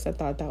 powers. I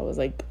thought that was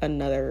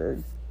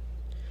another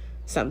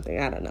something.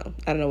 I don't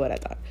know what I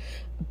thought.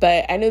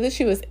 But I knew that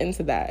she was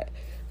into that.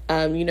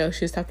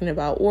 She was talking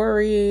about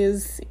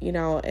worries,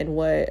 and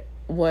what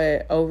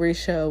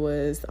Orisha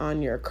was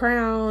on your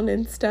crown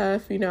and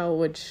stuff,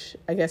 which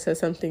I guess is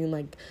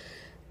something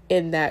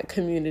in that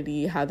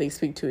community, how they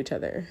speak to each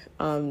other.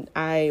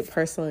 I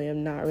personally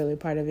am not really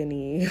part of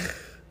any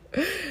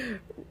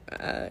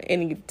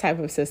type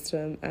of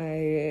system.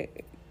 I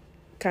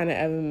kind of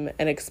am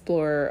an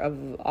explorer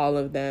of all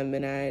of them,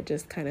 and I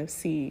just kind of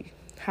see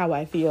how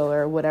I feel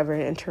or whatever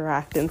and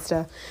interact and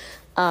stuff.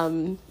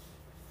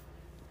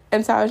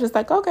 And so I was just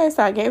okay,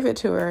 so I gave it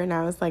to her and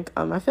I was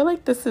I feel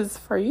like this is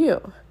for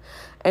you.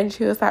 And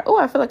she was oh,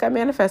 I feel like I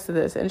manifested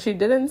this. And she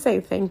didn't say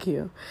thank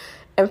you.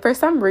 And for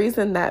some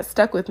reason that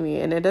stuck with me,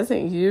 and it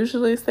doesn't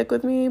usually stick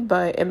with me,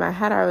 but in my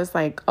head I was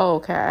oh,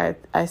 okay,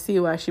 I see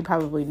why she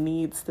probably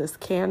needs this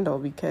candle,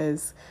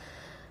 because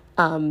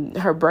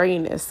her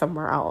brain is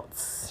somewhere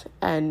else.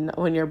 And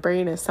when your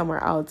brain is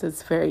somewhere else,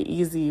 it's very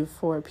easy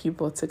for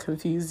people to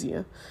confuse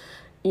you,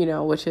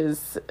 which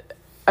is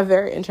a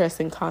very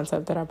interesting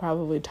concept that I'll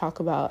probably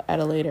talk about at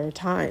a later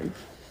time.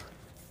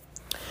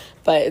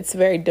 But it's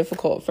very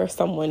difficult for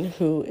someone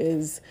who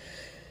is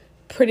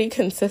pretty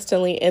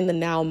consistently in the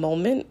now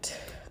moment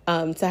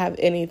to have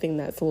anything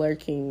that's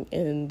lurking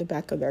in the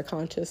back of their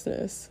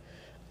consciousness,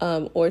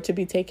 or to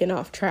be taken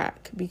off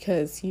track,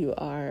 because you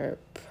are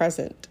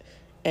present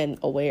and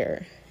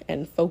aware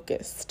and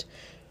focused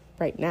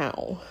right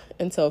now.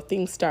 And so if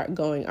things start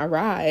going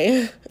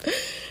awry,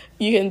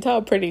 you can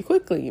tell pretty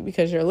quickly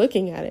because you're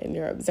looking at it and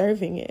you're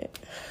observing it.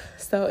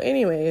 So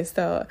anyway,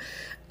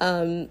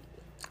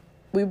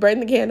 we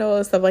burned the candle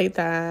and stuff like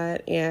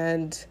that.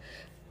 And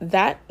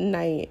that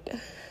night,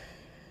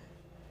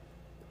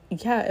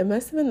 it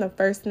must have been the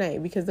first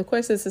night, because of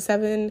course it's the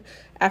 7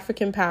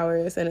 African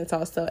powers and it's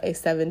also a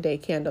 7-day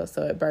candle.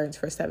 So it burns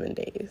for 7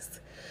 days.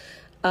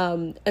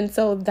 And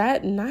so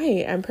that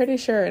night, I'm pretty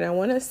sure, and I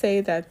want to say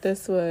that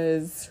this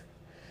was,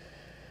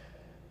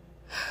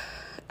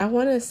 I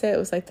want to say it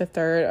was the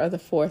 3rd or the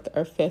 4th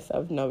or 5th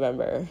of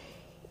November.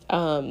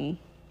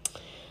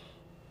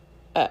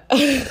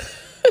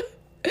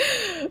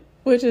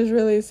 Which is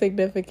really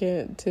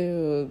significant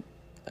to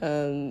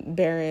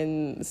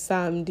Baron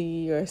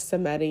Samedi or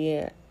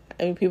Samedi.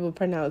 I mean, people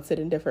pronounce it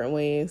in different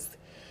ways.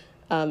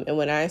 And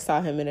when I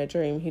saw him in a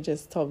dream, he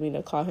just told me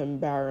to call him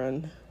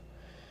Baron.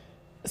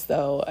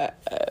 So,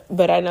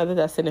 but I know that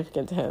that's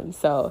significant to him.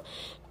 So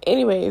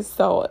anyways,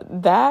 so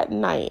that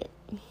night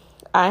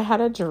I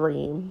had a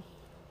dream.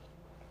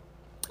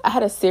 I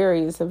had a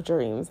series of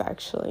dreams,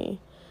 actually.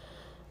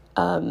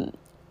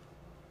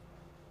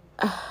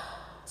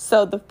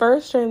 So the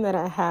first dream that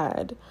I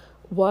had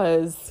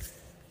was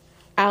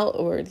I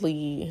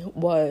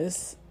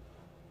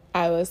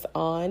was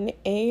on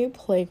a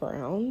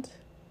playground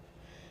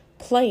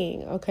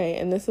playing, okay?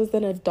 And this was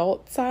an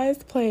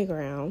adult-sized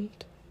playground.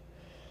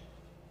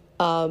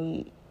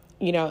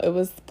 It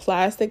was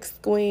plastic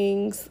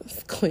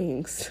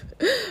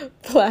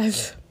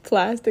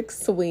plastic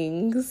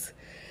swings,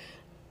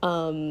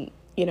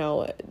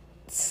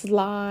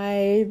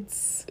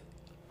 slides,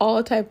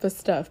 all type of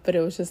stuff, but it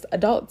was just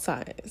adult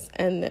size.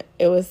 And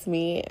it was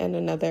me and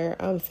another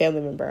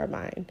family member of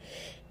mine.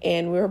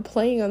 And we were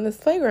playing on this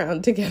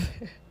playground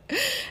together.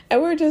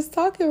 And we're just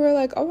talking. We're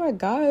like, oh my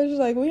gosh,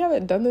 like we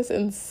haven't done this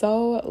in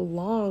so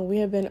long. We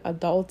have been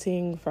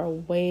adulting for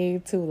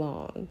way too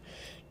long,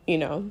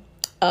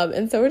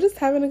 and so we're just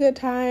having a good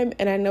time.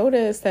 And I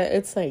noticed that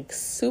it's like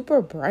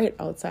super bright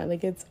outside.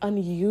 Like it's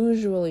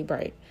unusually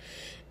bright.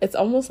 It's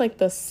almost like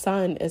the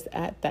sun is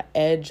at the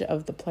edge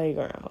of the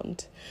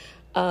playground.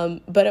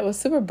 But it was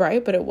super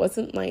bright, but it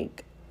wasn't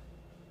like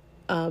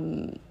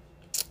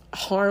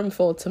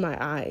harmful to my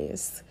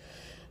eyes.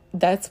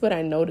 That's what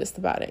I noticed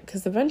about it.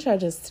 Because eventually I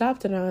just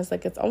stopped and I was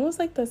like, it's almost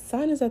like the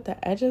sun is at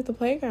the edge of the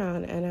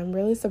playground. And I'm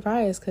really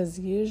surprised because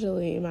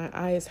usually my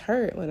eyes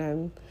hurt when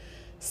I'm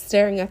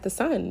staring at the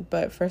sun.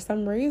 But for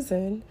some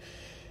reason,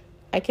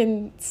 I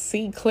can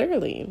see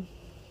clearly.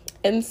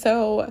 And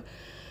so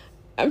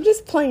I'm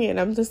just playing.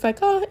 I'm just like,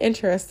 oh,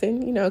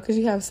 interesting, because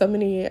you have so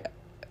many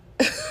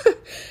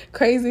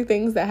crazy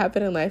things that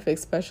happen in life,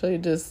 especially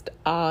just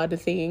odd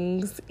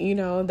things,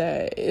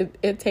 that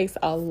it takes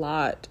a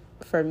lot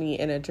for me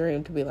in a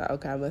dream to be like,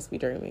 okay, I must be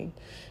dreaming.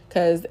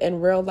 Because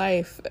in real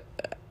life,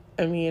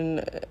 I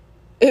mean,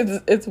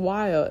 it's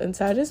wild. And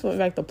so I just went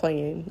back to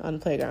playing on the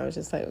playground. I was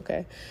just like,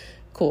 okay,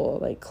 cool.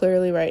 Like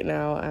clearly right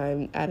now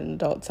I'm at an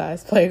adult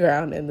sized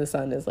playground and the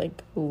sun is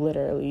like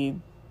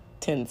literally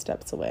 10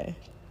 steps away.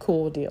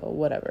 Cool deal,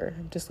 whatever.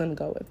 I'm just gonna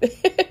go with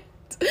it.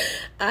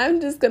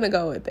 I'm just gonna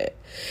go with it.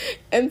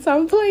 And so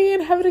I'm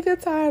playing, having a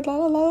good time, la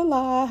la la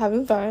la,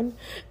 having fun.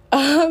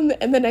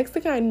 And the next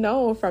thing I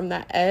know, from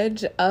the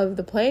edge of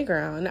the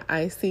playground,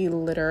 I see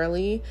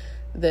literally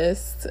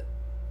this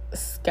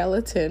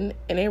skeleton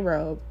in a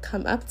robe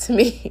come up to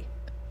me.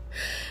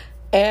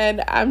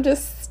 And I'm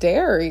just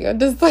staring. I'm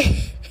just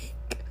like,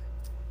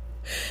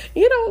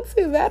 you don't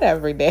see that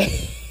every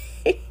day.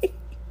 You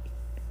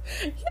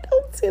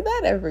don't see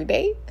that every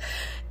day.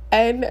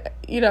 And,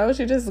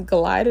 she just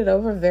glided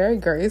over very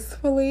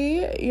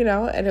gracefully,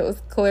 and it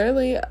was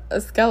clearly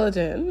a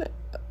skeleton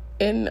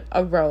in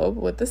a robe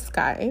with the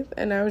scythe.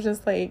 And I was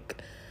just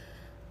like,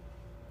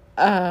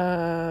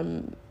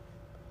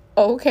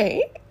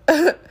 okay.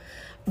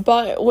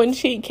 But when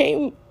she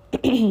came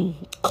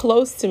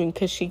close to me,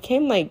 because she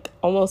came like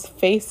almost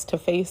face to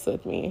face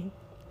with me,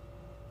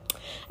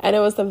 and it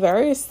was a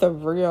very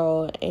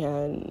surreal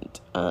and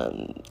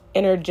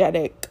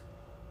energetic,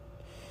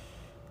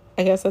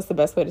 I guess that's the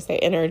best way to say,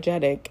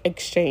 energetic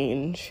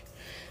exchange.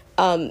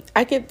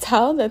 I could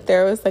tell that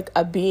there was like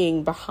a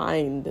being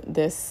behind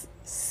this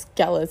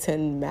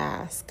skeleton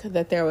mask,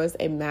 that there was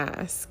a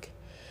mask,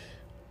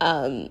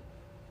 that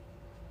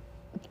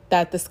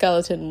the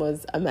skeleton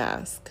was a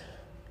mask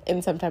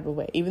in some type of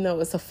way. Even though it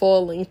was a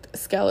full-length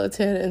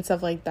skeleton and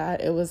stuff like that,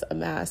 it was a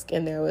mask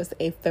and there was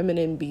a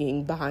feminine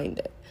being behind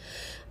it.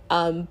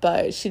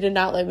 But she did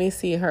not let me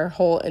see her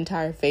whole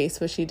entire face,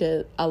 but she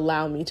did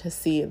allow me to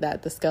see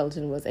that the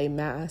skeleton was a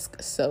mask,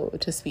 so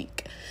to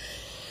speak.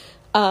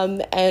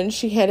 And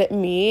she handed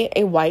me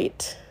a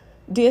white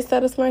Dia de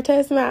los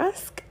Muertos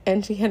mask,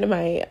 and she handed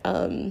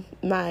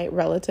my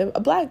relative a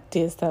black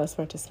Dia de los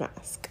Muertos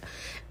mask.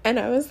 And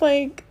I was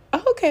like,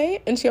 oh,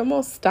 okay. And she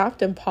almost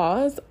stopped and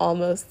paused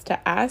almost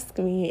to ask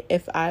me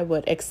if I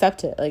would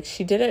accept it. Like,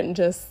 she didn't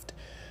just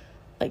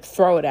like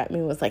throw it at me.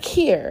 It was like,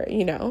 here,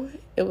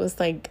 it was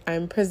like,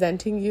 I'm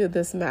presenting you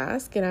this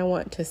mask and I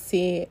want to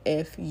see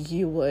if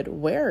you would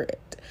wear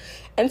it.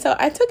 And so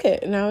I took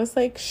it and I was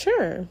like,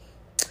 sure.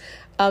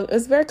 It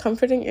was very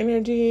comforting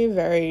energy,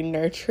 very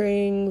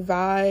nurturing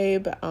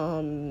vibe.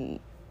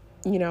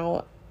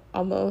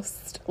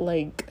 Almost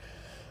like,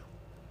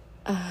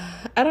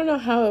 I don't know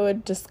how I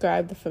would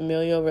describe the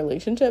familial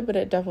relationship, but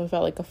it definitely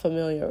felt like a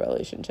familial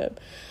relationship.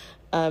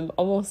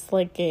 Almost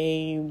like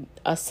a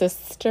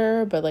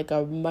sister, but like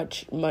a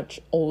much, much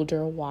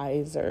older,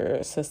 wiser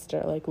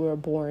sister. Like we were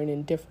born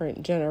in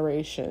different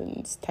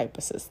generations type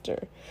of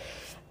sister.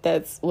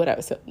 That's what I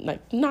was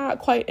like, not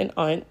quite an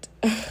aunt,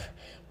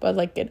 but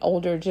like an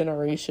older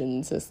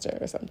generation sister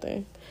or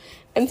something.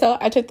 And so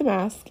I took the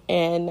mask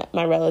and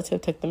my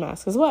relative took the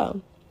mask as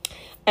well.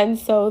 And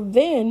so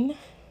then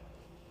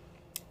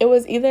it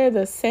was either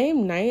the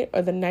same night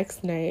or the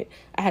next night,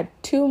 I had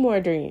 2 more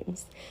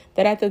dreams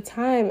that at the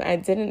time I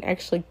didn't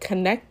actually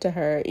connect to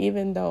her,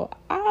 even though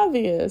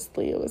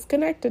obviously it was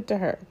connected to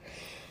her.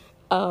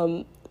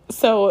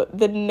 So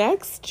the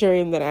next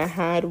dream that I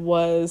had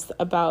was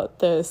about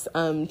this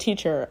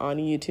teacher on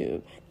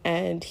YouTube,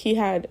 and he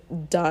had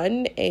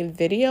done a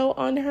video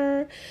on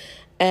her.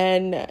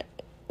 And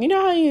you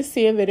know how you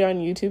see a video on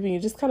YouTube and you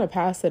just kind of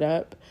pass it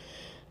up?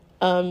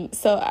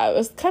 So I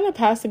was kind of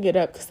passing it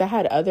up because I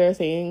had other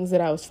things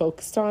that I was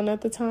focused on at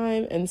the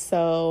time. And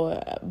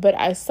so, but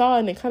I saw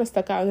and it kind of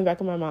stuck out in the back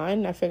of my mind.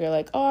 And I figured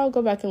like, oh, I'll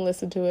go back and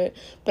listen to it.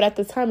 But at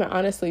the time, I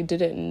honestly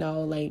didn't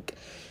know like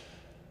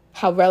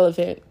how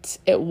relevant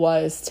it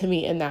was to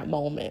me in that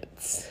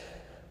moment.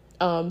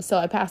 So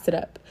I passed it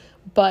up.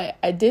 But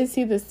I did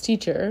see this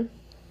teacher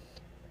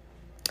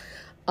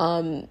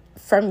from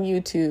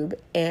YouTube,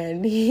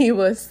 and he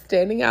was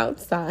standing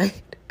outside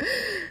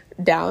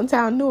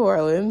downtown New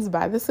Orleans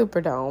by the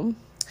Superdome,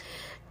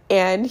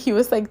 and he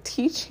was like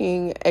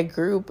teaching a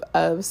group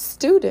of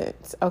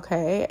students,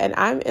 okay? And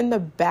I'm in the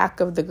back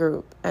of the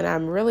group, and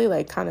I'm really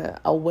like kind of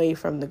away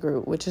from the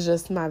group, which is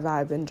just my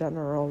vibe in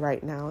general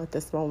right now at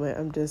this moment.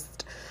 I'm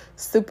just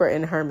super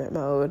in hermit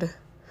mode,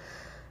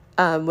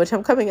 which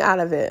I'm coming out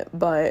of it,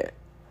 but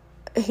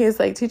he's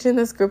like teaching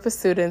this group of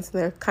students,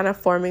 and they're kind of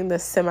forming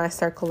this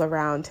semicircle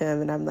around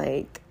him, and I'm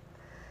like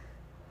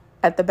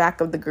at the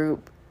back of the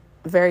group,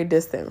 very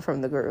distant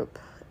from the group.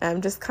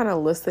 I'm just kind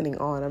of listening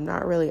on. I'm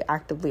not really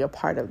actively a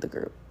part of the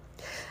group.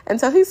 And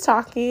so he's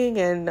talking,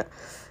 and,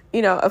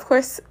 you know, of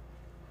course,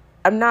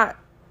 I'm not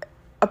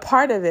a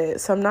part of it,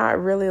 so I'm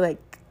not really like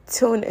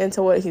tuned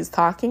into what he's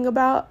talking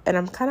about. And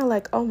I'm kind of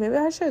like, oh, maybe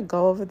I should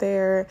go over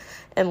there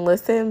and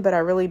listen, but I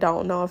really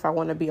don't know if I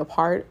want to be a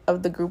part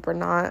of the group or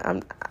not.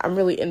 I'm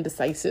really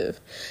indecisive.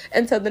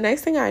 And so the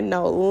next thing I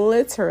know,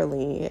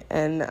 literally,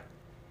 and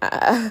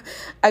I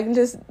can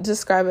just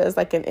describe it as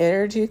like an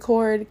energy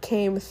cord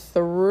came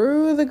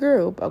through the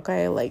group,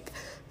 okay, like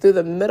through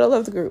the middle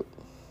of the group,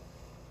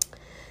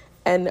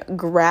 and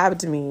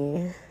grabbed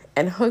me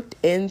and hooked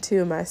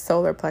into my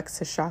solar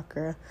plexus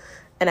chakra.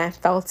 And I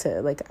felt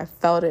it, I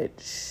felt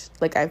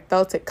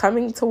it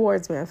coming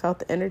towards me. I felt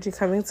the energy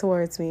coming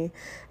towards me.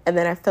 And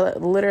then I felt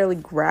it literally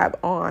grab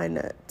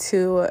on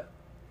to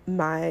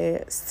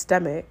my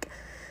stomach,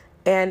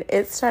 and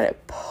it started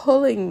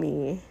pulling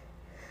me.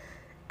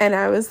 And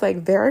I was like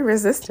very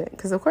resistant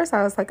because, of course,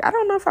 I was like, I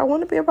don't know if I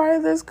want to be a part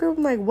of this group.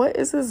 I'm like, what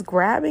is this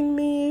grabbing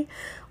me?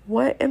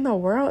 What in the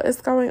world is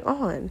going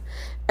on?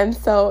 And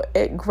so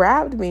it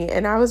grabbed me,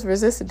 and I was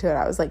resistant to it.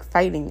 I was like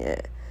fighting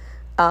it.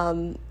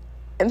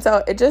 And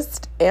so it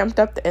just amped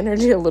up the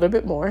energy a little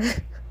bit more.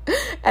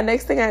 And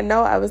next thing I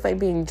know, I was like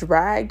being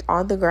dragged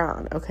on the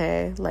ground,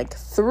 okay, like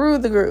through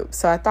the group.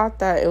 So I thought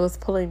that it was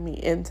pulling me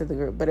into the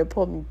group, but it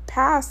pulled me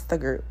past the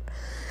group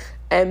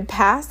and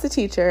past the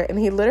teacher. And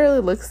he literally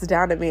looks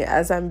down at me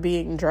as I'm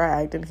being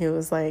dragged, and he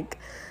was like,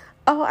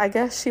 oh, I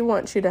guess she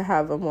wants you to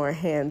have a more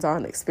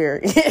hands-on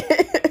experience.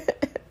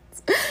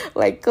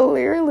 Like,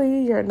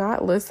 clearly you're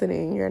not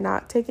listening, you're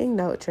not taking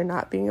notes, you're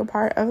not being a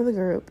part of the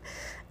group,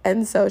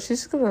 and so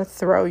she's just gonna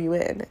throw you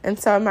in. And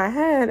so in my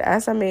head,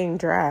 as I'm being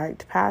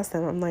dragged past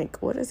him, I'm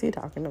like, what is he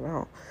talking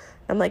about?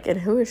 I'm like, and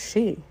who is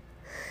she?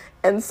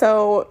 And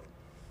so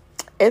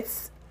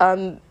it's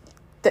the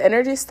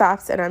energy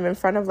stops, and I'm in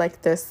front of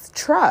like this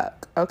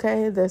truck,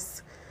 okay,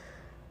 this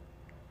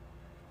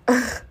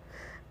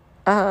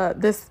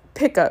this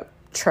pickup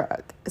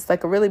truck. It's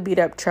like a really beat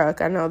up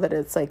truck. I know that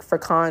it's like for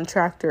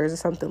contractors or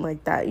something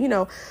like that. You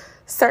know,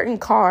 certain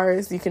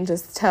cars, you can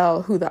just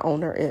tell who the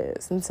owner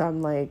is. And so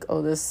I'm like,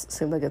 oh, this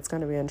seems like it's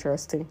going to be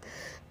interesting.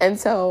 And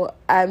so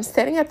I'm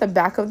standing at the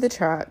back of the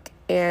truck,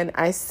 and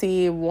I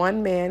see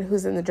one man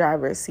who's in the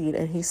driver's seat,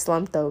 and he's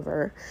slumped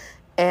over.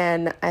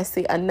 And I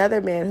see another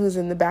man who's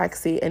in the back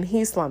seat, and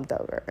he's slumped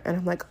over. And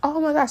I'm like,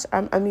 oh my gosh,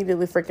 I'm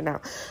immediately freaking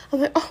out.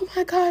 I'm like, oh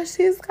my gosh,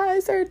 these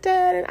guys are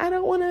dead, and I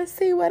don't want to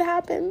see what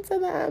happened to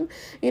them.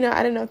 You know,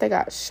 I didn't know if they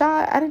got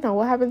shot. I didn't know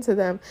what happened to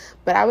them,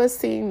 but I was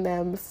seeing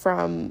them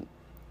from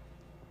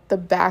the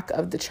back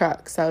of the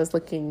truck. So I was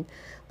looking,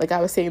 like I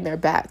was seeing their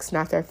backs,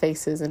 not their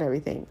faces and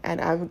everything.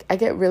 And I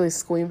get really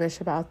squeamish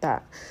about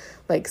that.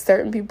 Like,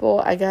 certain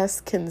people, I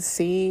guess, can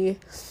see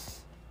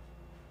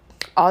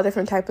all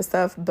different type of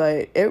stuff,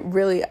 but it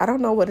really, I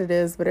don't know what it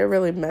is, but it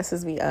really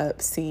messes me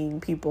up seeing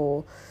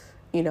people,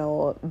 you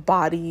know,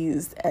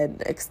 bodies,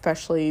 and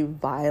especially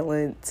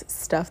violent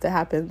stuff that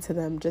happened to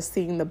them. Just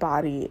seeing the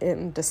body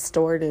in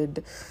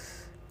distorted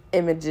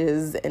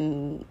images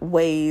and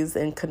ways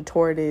and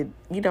contorted,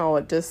 you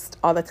know, just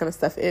all that kind of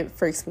stuff. It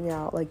freaks me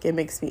out. Like, it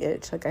makes me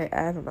itch. Like,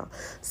 I don't know.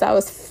 So I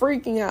was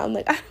freaking out. I'm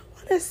like, I don't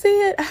want to see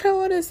it. I don't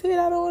want to see it.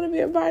 I don't want to be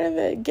a part of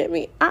it. Get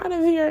me out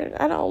of here.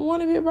 I don't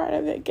want to be a part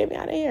of it. Get me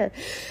out of here.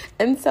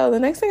 And so the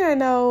next thing I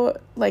know,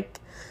 like,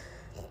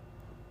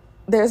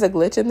 there's a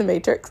glitch in the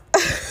matrix.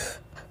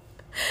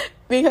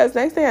 Because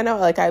next thing I know,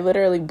 like, I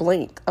literally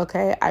blink,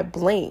 okay? I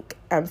blink.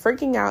 I'm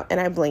freaking out, and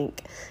I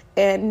blink.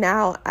 And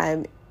now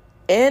I'm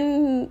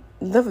in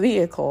the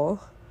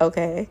vehicle,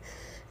 okay?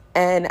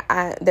 And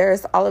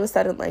there's all of a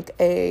sudden, like,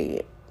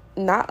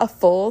 not a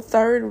full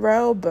third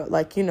row, but,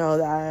 like, you know,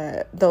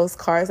 that those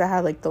cars that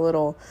have, like, the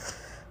little,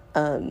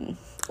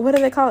 what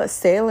do they call it?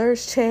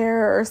 Sailor's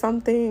chair or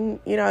something.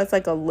 You know, it's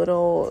like a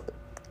little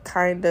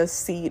kind of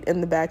seat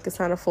in the back. It's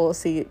not a full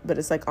seat, but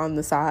it's like on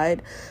the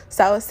side.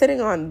 So I was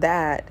sitting on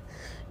that,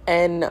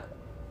 and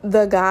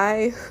the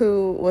guy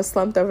who was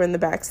slumped over in the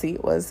back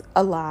seat was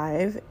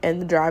alive,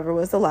 and the driver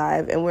was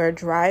alive, and we're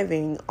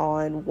driving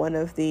on one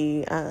of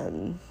the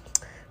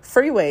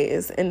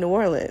freeways in New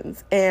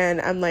Orleans.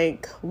 And I'm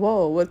like,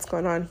 whoa, what's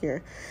going on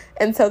here?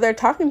 And so they're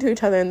talking to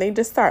each other, and they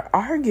just start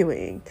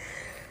arguing.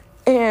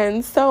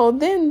 And so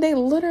then they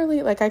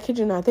literally, like, I kid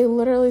you not, they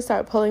literally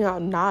start pulling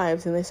out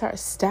knives, and they start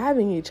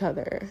stabbing each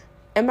other.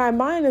 And my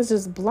mind is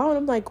just blown.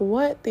 I'm like,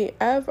 what the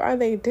F are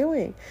they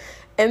doing?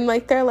 And,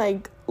 like, they're,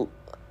 like,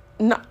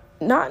 not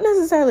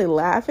necessarily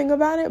laughing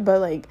about it,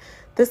 but, like,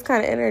 this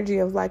kind of energy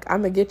of, like,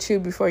 I'm going to get you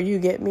before you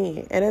get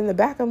me. And in the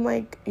back, I'm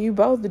like, you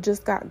both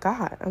just got.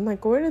 I'm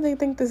like, where do they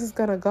think this is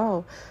going to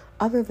go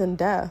other than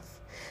death?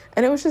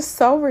 And it was just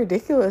so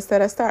ridiculous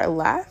that I started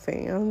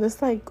laughing. I'm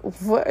just like,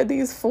 what are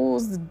these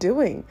fools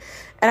doing?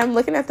 And I'm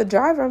looking at the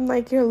driver. I'm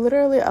like, you're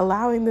literally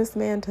allowing this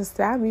man to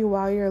stab you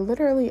while you're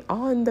literally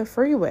on the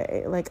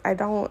freeway. Like,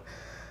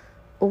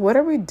 what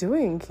are we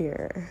doing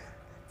here?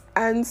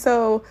 And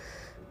so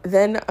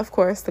then, of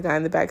course, the guy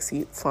in the back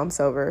seat slumps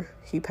over.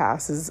 He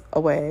passes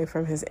away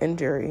from his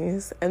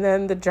injuries. And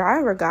then the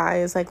driver guy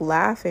is, like,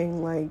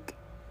 laughing, like,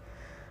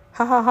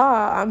 ha ha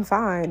ha, I'm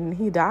fine.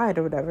 He died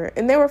or whatever.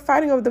 And they were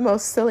fighting over the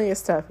most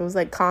silliest stuff. It was,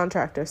 like,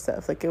 contractor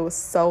stuff. Like, it was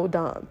so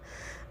dumb.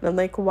 And I'm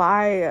like,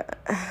 why?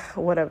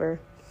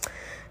 Whatever.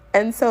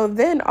 And so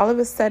then all of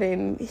a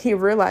sudden he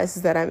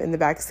realizes that I'm in the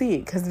back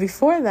seat, because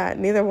before that,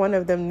 neither one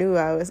of them knew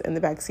I was in the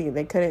back seat.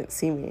 They couldn't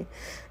see me.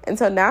 And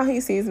so now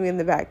he sees me in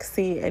the back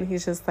seat, and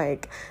he's just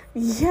like,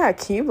 yeah,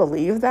 can you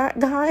believe that,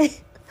 guy?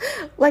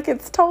 Like,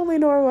 it's totally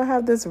normal to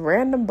have this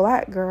random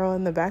black girl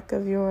in the back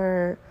of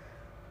your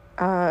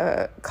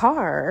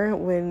car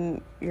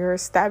when you're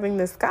stabbing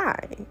this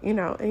guy, you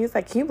know? And he's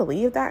like, can you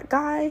believe that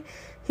guy?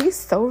 He's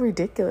so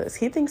ridiculous.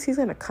 He thinks he's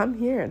gonna come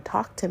here and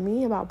talk to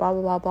me about blah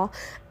blah blah blah.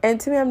 And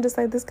to me, I'm just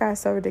like, this guy's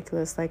so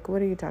ridiculous. Like,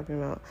 what are you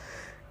talking about?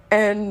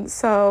 And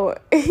so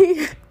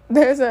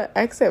there's an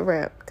exit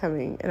ramp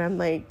coming, and I'm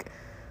like,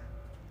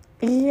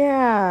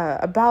 yeah,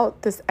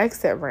 about this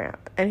exit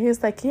ramp. And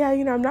he's like, yeah,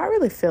 you know, I'm not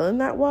really feeling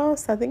that well,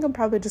 so I think I'm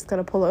probably just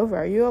gonna pull over.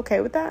 Are you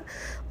okay with that?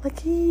 Like,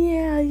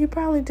 yeah, you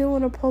probably do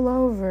want to pull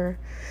over.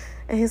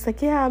 And he's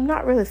like, yeah, I'm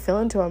not really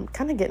feeling too. I'm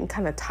kind of getting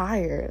kind of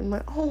tired. I'm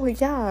like, oh,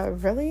 yeah,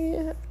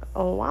 really?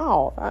 Oh,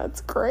 wow,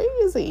 that's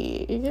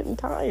crazy. You're getting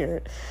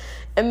tired.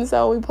 And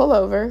so we pull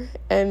over,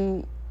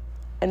 and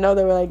I know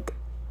they were, like,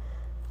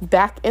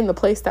 back in the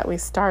place that we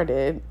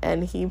started,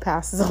 and he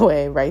passes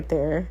away right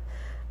there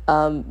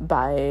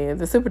by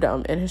the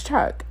Superdome in his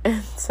truck.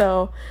 And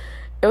so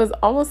it was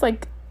almost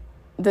like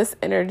this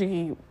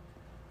energy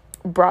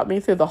brought me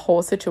through the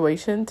whole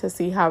situation to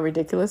see how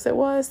ridiculous it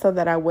was, so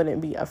that I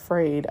wouldn't be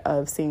afraid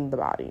of seeing the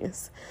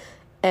bodies.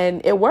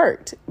 And it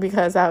worked,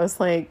 because I was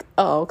like,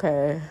 oh,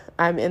 okay,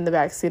 I'm in the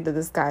backseat of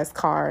this guy's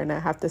car, and I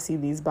have to see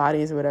these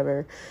bodies or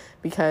whatever,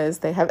 because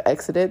they have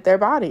exited their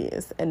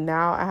bodies. And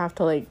now I have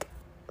to, like,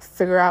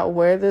 figure out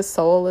where this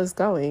soul is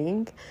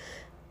going,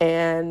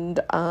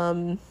 and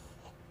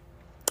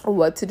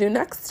what to do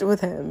next with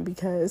him,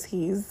 because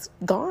he's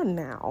gone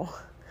now.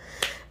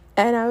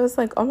 And I was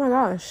like, oh my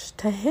gosh,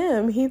 to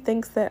him, he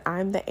thinks that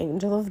I'm the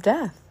angel of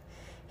death.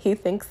 He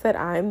thinks that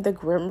I'm the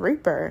Grim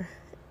Reaper.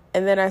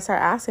 And then I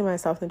start asking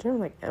myself in the dream,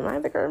 like, am I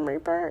the Grim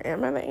Reaper?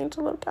 Am I the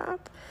angel of death?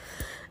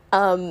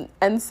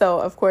 And so,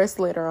 of course,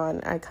 later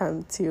on, I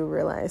come to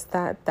realize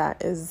that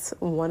that is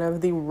one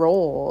of the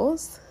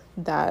roles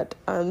that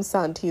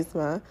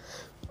Santisma,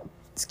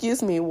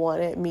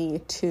 wanted me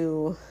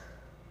to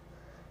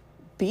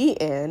be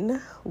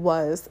in,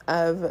 was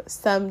of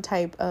some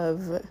type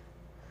of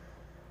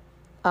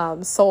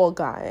soul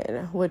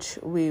guide, which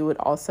we would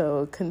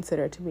also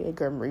consider to be a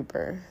Grim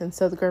Reaper. And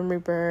so the Grim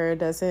Reaper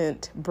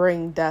doesn't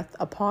bring death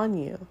upon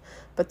you,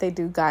 but they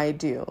do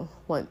guide you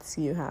once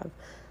you have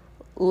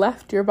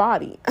left your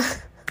body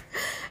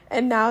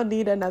and now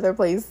need another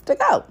place to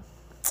go.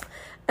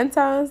 And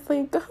so I was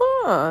like,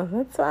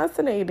 that's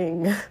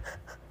fascinating.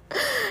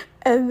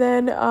 And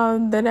then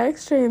the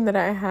next dream that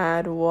I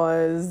had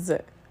was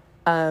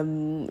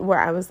where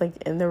I was, like,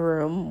 in the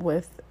room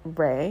with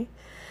Ray.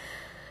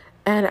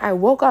 And I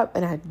woke up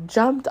and I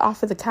jumped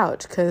off of the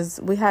couch, because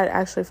we had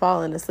actually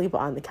fallen asleep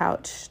on the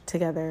couch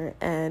together.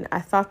 And I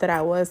thought that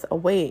I was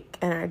awake,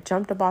 and I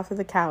jumped up off of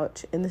the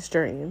couch in this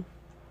dream,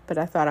 but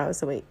I thought I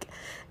was awake.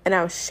 And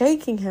I was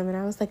shaking him, and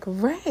I was like,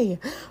 Ray,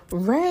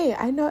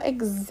 I know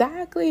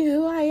exactly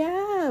who I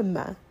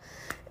am.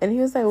 And he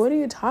was like, what are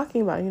you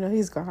talking about? You know,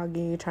 he's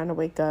groggy, trying to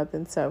wake up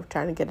and stuff,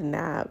 trying to get a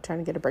nap, trying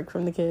to get a break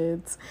from the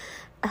kids.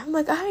 I'm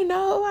like, I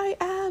know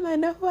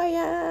who I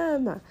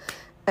am.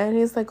 And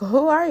he's like,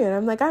 who are you? And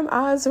I'm like, I'm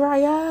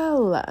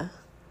Azrael.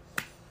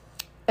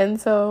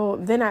 And so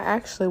then I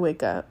actually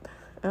wake up.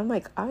 And I'm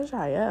like,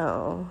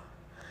 Azrael?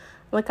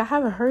 Like, I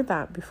haven't heard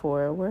that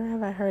before. Where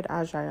have I heard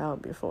Azrael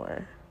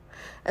before?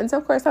 And so,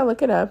 of course, I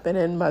look it up. And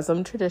in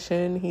Muslim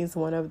tradition, he's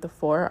one of the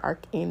 4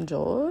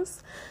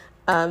 archangels.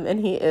 And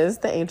he is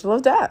the angel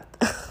of death.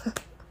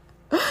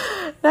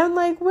 And I'm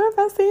like, where have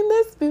I seen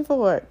this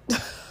before?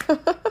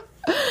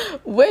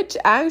 Which,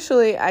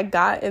 actually, I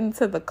got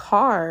into the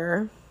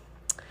car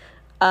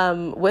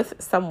with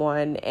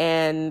someone,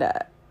 and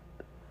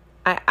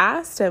I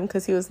asked him,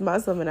 because he was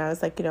Muslim, and I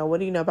was like, what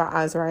do you know about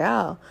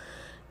Azrael?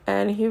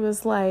 And he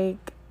was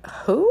like,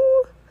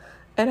 who?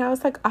 And I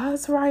was like,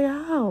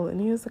 Azrael.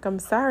 And he was like, I'm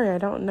sorry, I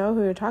don't know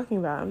who you're talking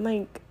about. I'm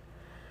like,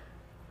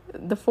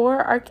 the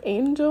 4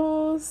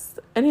 archangels?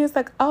 And he was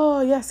like,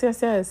 oh, yes.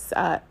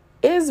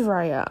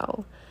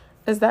 Israel.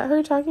 Is that who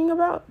you're talking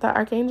about? The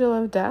archangel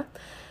of death?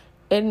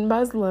 In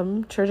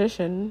Muslim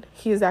tradition,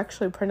 he is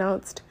actually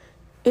pronounced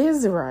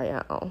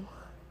Israel.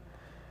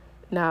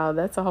 Now,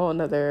 that's a whole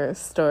nother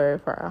story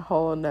for a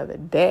whole nother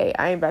day.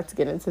 I ain't about to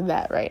get into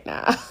that right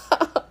now.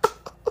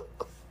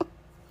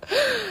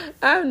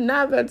 I'm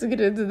not about to get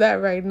into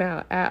that right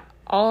now at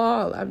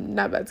all. I'm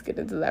not about to get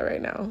into that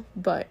right now.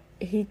 But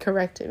he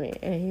corrected me,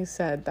 and he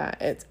said that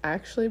it's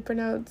actually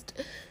pronounced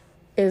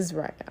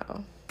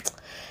Israel,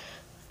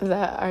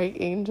 the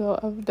archangel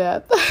of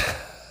death.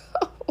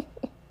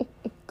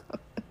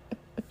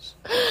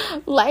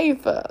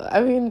 Life.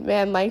 I mean,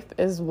 man, life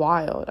is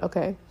wild.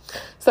 Okay.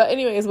 So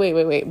anyways,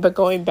 wait. But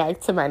going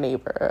back to my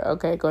neighbor.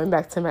 Okay.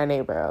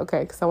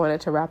 Because I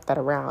wanted to wrap that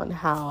around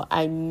how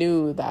I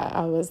knew that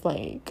I was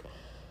like,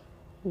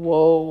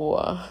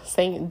 whoa,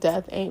 Saint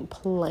Death ain't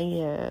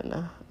playing.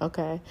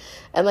 Okay.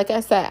 And like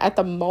I said, at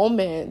the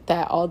moment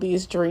that all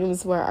these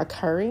dreams were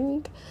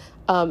occurring,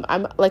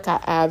 I'm like an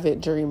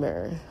avid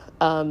dreamer.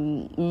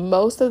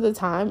 Most of the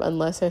time,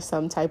 unless there's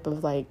some type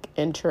of like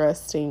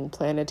interesting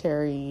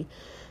planetary,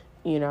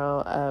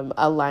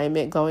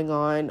 alignment going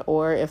on,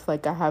 or if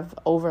like I have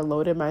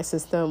overloaded my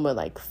system with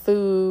like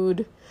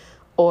food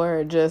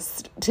or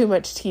just too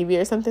much TV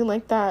or something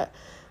like that,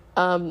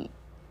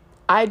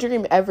 I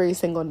dream every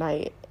single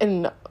night,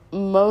 and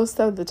most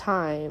of the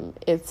time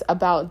it's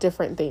about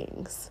different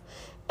things,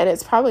 and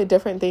it's probably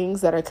different things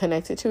that are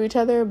connected to each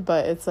other,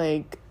 but it's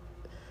like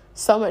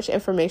so much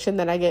information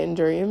that I get in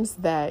dreams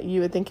that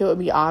you would think it would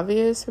be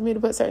obvious for me to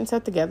put certain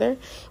stuff together,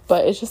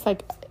 but it's just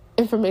like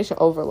information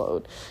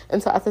overload.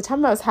 And so at the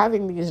time I was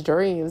having these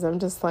dreams, I'm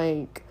just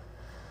like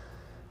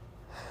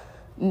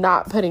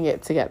not putting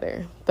it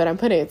together, but I'm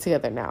putting it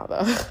together now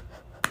though.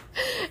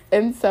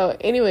 And so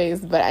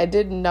anyways, but I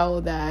did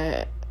know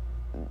that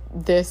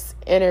this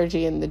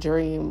energy in the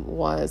dream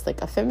was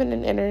like a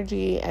feminine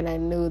energy, and I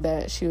knew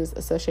that she was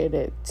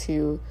associated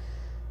to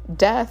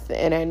death,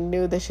 and I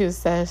knew that she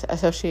was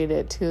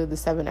associated to the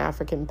 7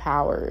 African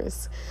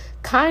powers.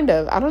 Kind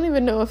of. I don't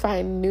even know if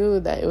I knew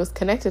that it was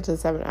connected to the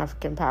 7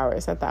 African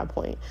powers at that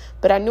point,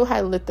 but I knew how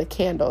I lit the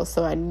candle,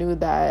 so I knew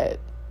that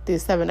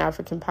these 7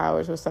 African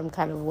powers were some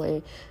kind of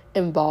way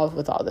involved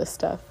with all this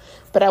stuff,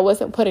 but I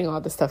wasn't putting all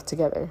this stuff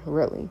together,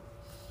 really.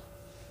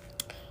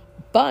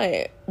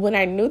 But when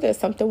I knew that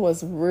something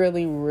was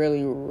really,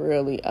 really,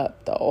 really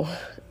up, though,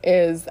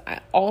 is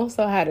I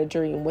also had a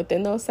dream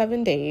within those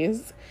 7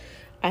 days.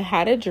 I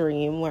had a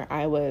dream where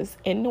I was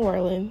in New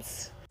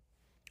Orleans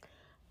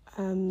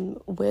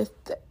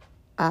with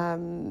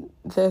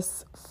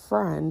this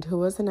friend who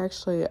wasn't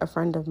actually a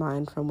friend of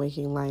mine from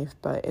Waking Life,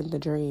 but in the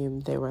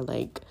dream they were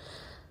like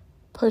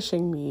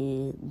pushing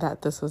me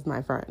that this was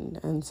my friend.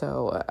 And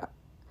so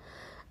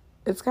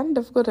it's kind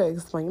of difficult to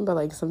explain, but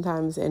like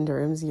sometimes in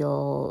dreams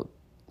you'll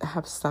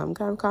have some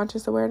kind of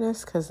conscious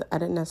awareness, because I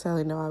didn't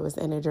necessarily know I was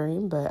in a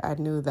dream, but I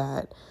knew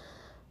that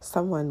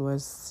someone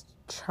was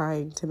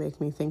trying to make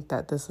me think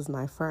that this is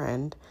my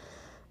friend.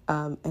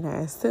 And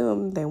I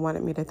assumed they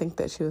wanted me to think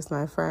that she was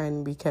my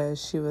friend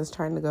because she was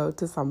trying to go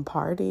to some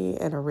party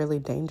in a really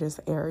dangerous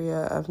area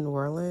of New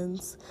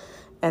Orleans.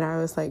 And I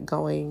was like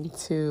going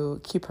to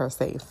keep her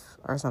safe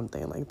or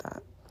something like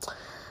that.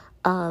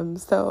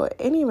 So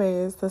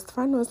anyways, this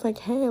friend was like,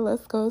 hey,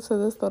 let's go to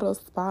this little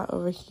spot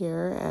over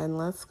here and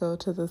let's go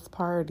to this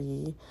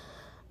party.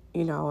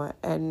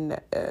 And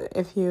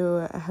if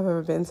you have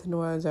ever been to New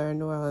Orleans or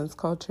New Orleans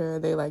culture,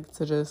 they like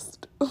to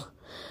just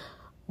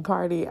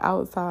party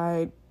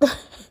outside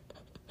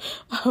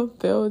of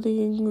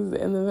buildings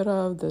in the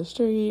middle of the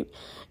street.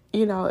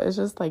 It's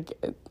just like,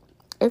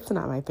 it's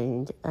not my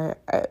thing.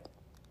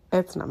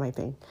 It's not my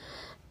thing.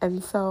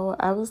 And so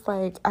I was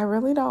like, I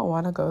really don't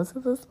want to go to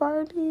this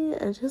party.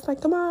 And she's like,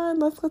 come on,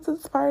 let's go to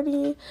this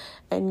party.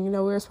 And, we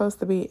were supposed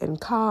to be in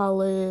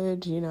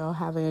college,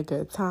 having a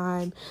good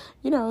time.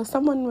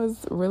 Someone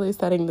was really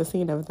setting the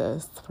scene of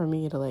this for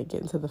me to like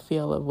get into the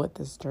feel of what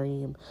this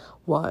dream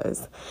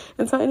was.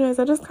 And so anyways,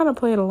 I just kind of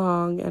played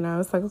along, and I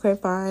was like, okay,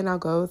 fine, I'll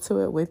go to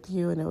it with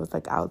you. And it was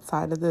like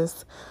outside of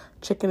this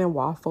chicken and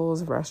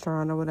waffles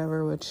restaurant or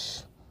whatever,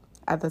 which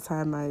at the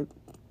time I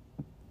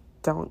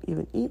don't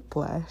even eat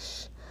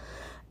flesh.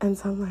 And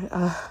so I'm like,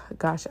 oh,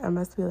 gosh, I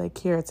must be like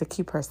here to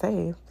keep her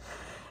safe.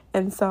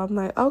 And so I'm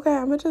like, okay,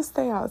 I'm going to just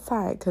stay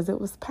outside, because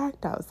it was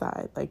packed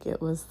outside. Like, it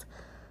was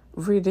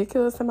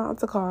ridiculous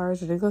amounts of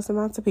cars, ridiculous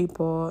amounts of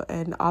people.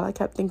 And all I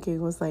kept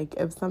thinking was like,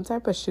 if some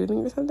type of shooting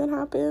or something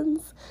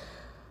happens,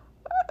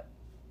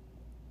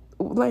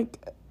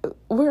 like,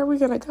 where are we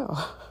going to go?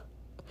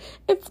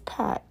 It's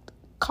packed.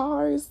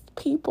 Cars,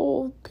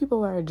 people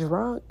are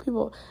drunk,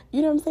 people,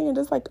 I'm saying?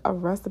 Just like a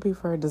recipe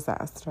for a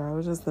disaster. I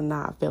was just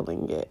not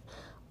feeling it.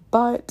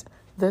 But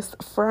this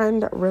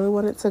friend really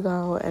wanted to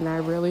go, and I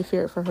really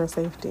feared for her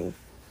safety.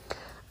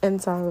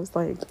 And so I was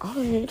like, all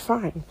right,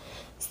 fine.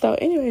 So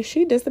anyway,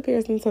 she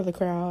disappears into the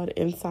crowd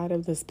inside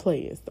of this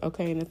place,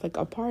 okay? And it's like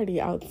a party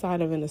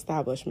outside of an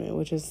establishment,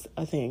 which is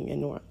a thing in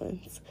New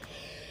Orleans.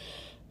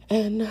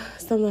 And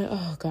so I'm like,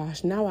 oh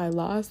gosh, now I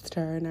lost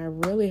her and I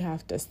really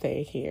have to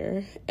stay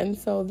here. And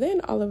so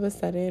then all of a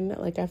sudden,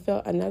 like, I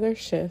felt another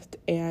shift,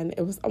 and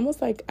it was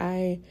almost like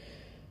I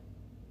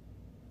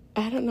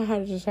don't know how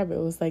to describe it.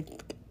 It was like,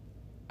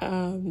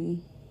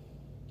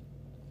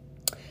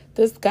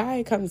 this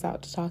guy comes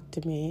out to talk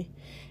to me,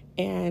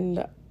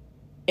 and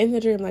in the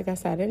dream, like I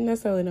said, I didn't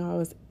necessarily know I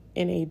was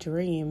in a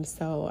dream,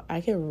 so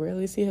I can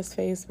really see his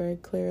face very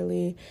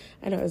clearly.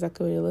 I know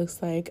exactly what he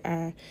looks like.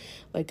 I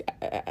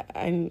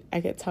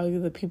could tell you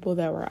the people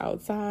that were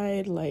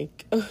outside.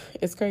 Like,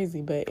 it's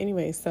crazy. But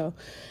anyway, so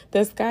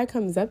this guy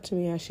comes up to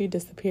me as she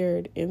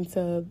disappeared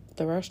into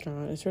the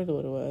restaurant. It's really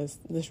what it was,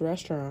 this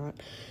restaurant.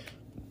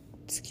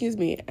 Excuse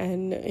me.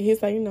 And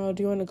he's like, do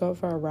you want to go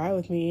for a ride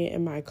with me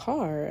in my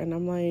car? And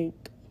I'm like,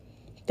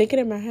 thinking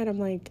in my head, I'm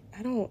like,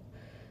 I don't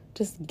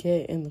just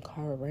get in the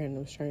car with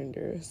random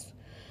strangers.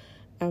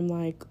 I'm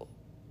like,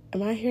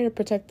 am I here to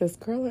protect this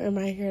girl, or am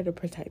I here to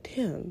protect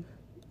him?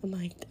 I'm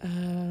like,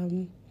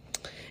 and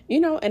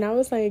I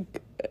was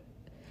like,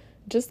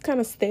 just kind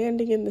of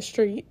standing in the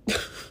street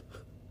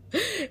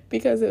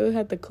because it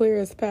had the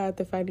clearest path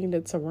if I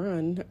needed to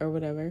run or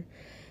whatever.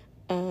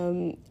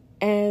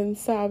 And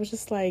so I was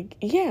just like,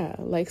 yeah,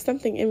 like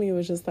something in me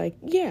was just like,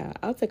 yeah,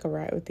 I'll take a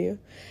ride with you.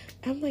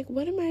 I'm like,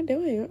 what am I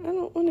doing? I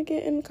don't want to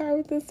get in the car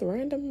with this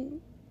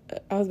random,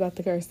 I was about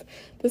to curse,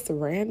 this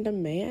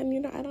random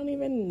man, I don't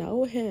even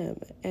know him.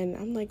 And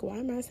I'm like, why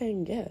am I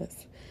saying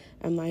yes?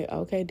 I'm like,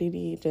 okay,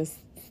 Dee, just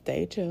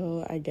stay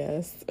chill, I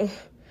guess.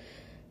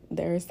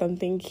 There's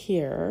something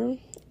here.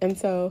 And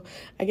so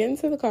I get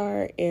into the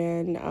car,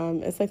 and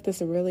it's like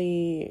this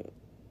really,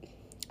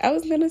 I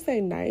was going to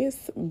say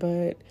nice,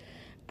 but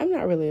I'm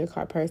not really a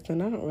car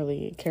person. I don't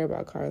really care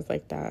about cars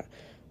like that.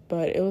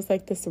 But it was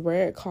like this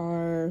red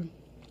car.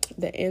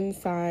 The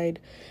inside,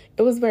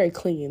 it was very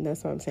clean.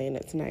 That's what I'm saying.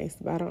 It's nice.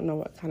 But I don't know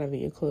what kind of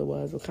vehicle it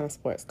was, what kind of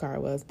sports car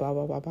it was, blah,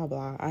 blah, blah, blah,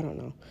 blah. I don't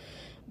know.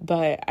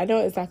 But I know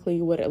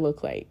exactly what it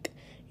looked like.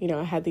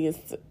 I had these,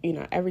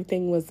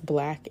 everything was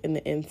black in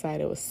the inside.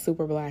 It was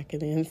super black in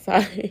the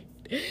inside.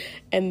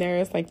 And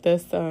there's like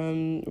this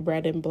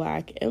red and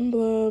black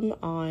emblem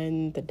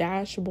on the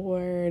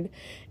dashboard.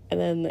 And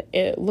then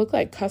it looked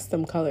like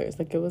custom colors.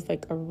 Like it was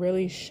like a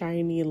really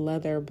shiny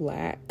leather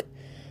black.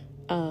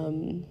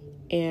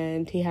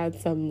 And he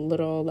had some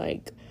little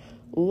like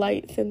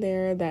lights in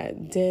there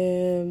that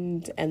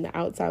dimmed, and the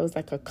outside was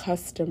like a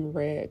custom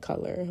red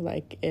color.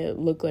 Like it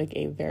looked like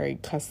a very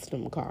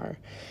custom car.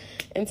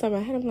 And so in my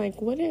head, I'm like,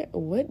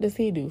 what does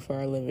he do for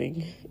a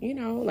living?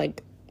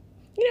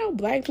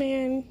 Black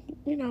man,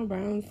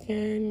 brown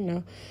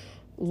skin,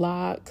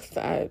 locks.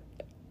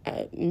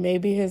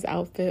 Maybe his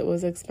outfit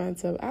was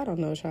expensive. I don't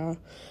know, child.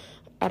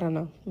 I don't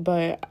know.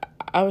 But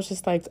I was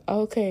just like,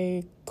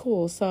 okay,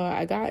 cool. So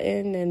I got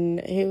in, and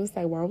he was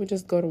like, why don't we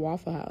just go to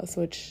Waffle House?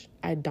 Which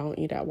I don't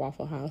eat at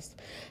Waffle House.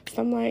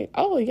 So I'm like,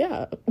 oh,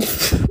 yeah.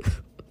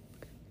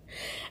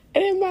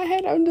 And in my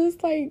head, I'm just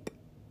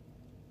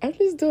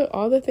doing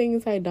all the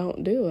things I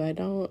don't do.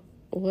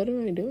 What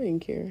am I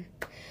doing here?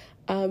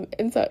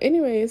 And so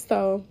anyway,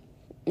 so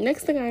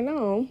next thing I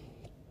know,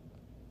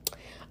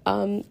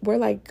 we're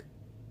like,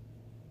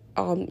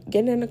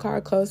 getting in the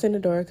car, closing the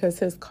door, because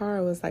his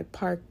car was like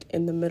parked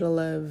in the middle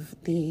of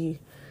the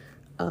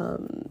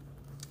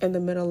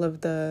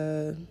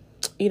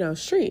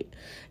street.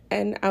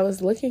 And I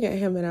was looking at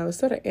him, and I was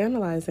sort of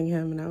analyzing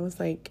him, and I was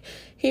like,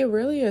 he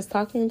really is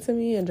talking to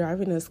me and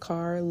driving his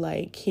car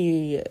like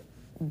he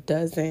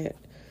doesn't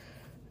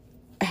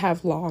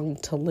have long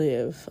to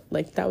live.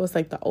 Like that was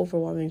like the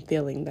overwhelming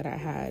feeling that I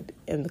had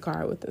in the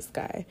car with this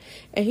guy.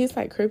 And he's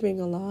like creeping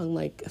along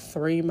like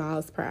 3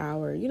 miles per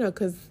hour,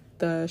 because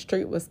the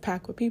street was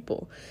packed with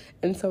people.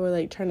 And so we're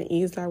like trying to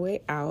ease our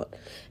way out.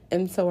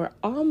 And so we're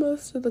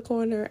almost to the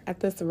corner at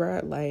this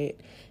red light,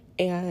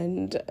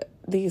 and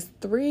these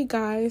 3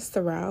 guys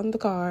surround the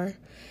car.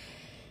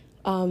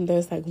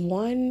 There's like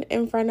one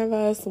in front of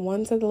us,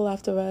 one to the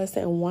left of us,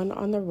 and one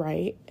on the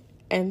right.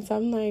 And so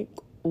I'm like,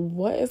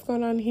 what is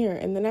going on here?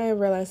 And then I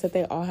realized that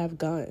they all have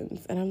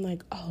guns. And I'm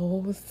like,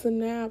 oh,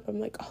 snap. I'm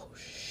like, oh,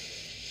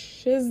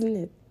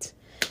 shiznit.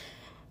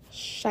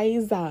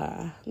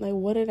 Shiza. Like,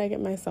 what did I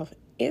get myself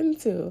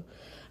into?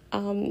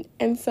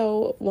 And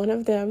so one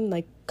of them,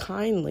 like,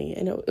 kindly,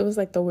 and it was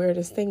like the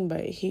weirdest thing,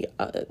 but he,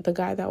 the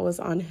guy that was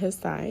on his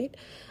side,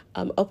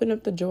 opened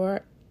up the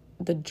door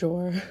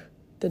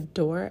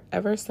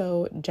ever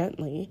so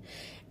gently,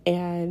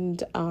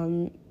 and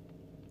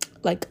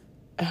like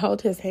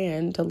held his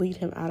hand to lead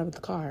him out of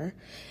the car.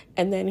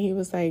 And then he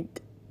was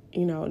like,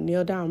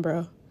 kneel down,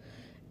 bro.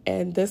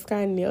 And this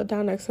guy kneeled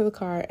down next to the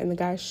car, and the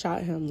guy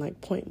shot him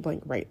like point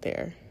blank right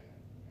there.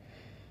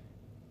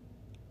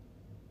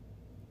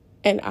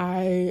 And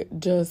I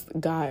just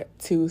got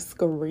to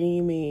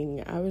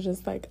screaming. I was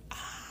just like,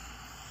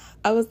 ah.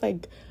 I was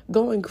like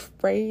going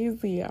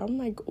crazy. I'm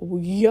like,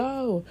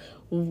 yo,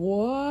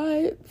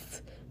 what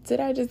did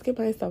I just get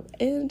myself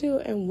into,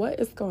 and what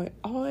is going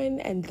on,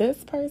 and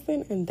this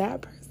person and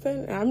that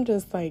person? And I'm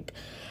just like,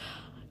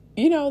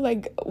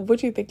 like,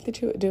 what you think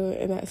that you would do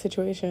in that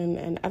situation?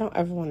 And I don't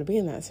ever want to be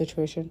in that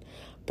situation,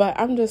 but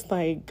I'm just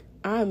like,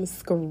 I'm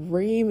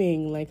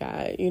screaming. Like,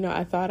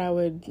 I thought I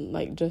would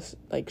like just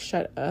like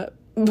shut up,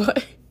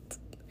 but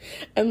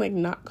and like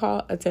not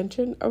call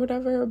attention or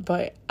whatever,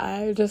 but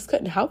I just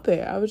couldn't help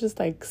it. I was just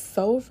like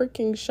so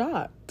freaking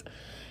shocked.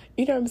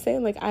 You know what I'm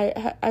saying? Like,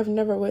 I've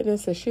never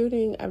witnessed a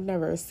shooting. I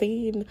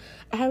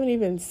haven't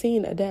even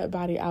seen a dead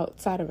body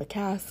outside of a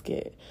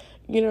casket.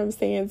 You know what I'm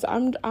saying?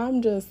 So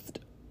I'm just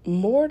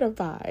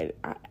mortified.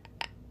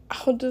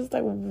 I'm just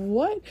like,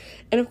 what?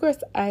 And of course,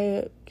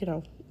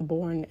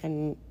 born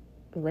and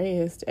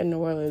raised in New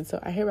Orleans, so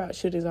I hear about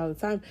shootings all the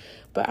time.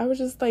 But I was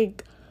just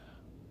like,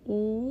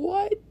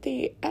 what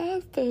the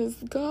F is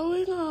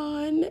going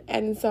on?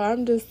 And so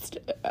I'm just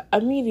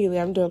immediately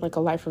I'm doing like a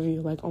life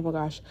review, like, oh my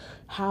gosh,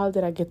 how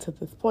did I get to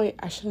this point?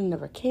 I should have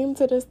never came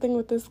to this thing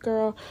with this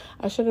girl.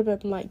 I should have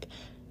been like,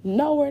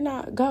 no, we're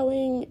not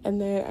going.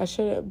 And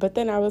then but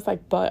then I was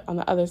like, but on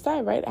the other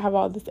side, right, I have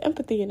all this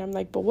empathy, and I'm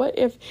like, but what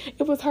if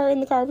it was her in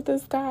the car with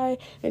this guy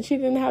and she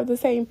didn't have the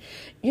same,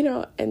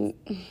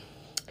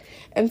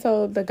 and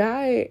so the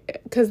guy,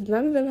 because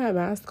none of them had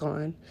masks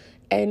on.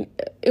 And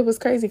it was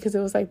crazy because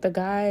it was like the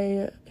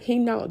guy, he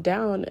knelt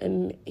down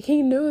and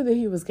he knew that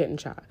he was getting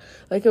shot.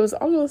 Like, it was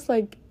almost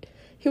like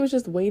he was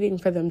just waiting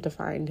for them to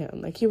find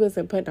him. Like, he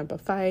wasn't putting up a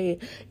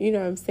fight. You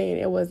know what I'm saying?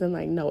 It wasn't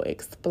like no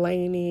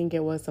explaining.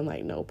 It wasn't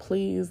like, no,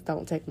 please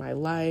don't take my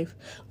life.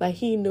 Like,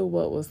 he knew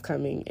what was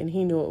coming and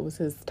he knew it was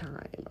his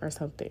time or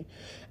something.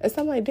 And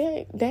so I'm like,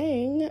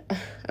 dang,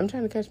 I'm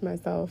trying to catch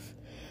myself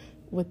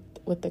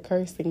with the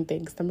cursing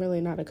things. I'm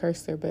really not a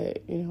cursor,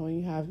 but when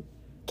you have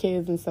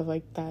kids and stuff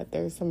like that,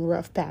 there's some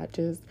rough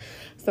patches.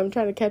 So I'm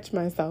trying to catch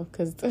myself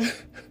because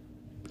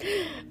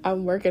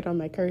I'm working on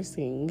my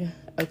cursing.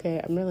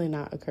 Okay, I'm really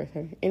not a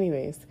cursor.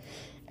 Anyways,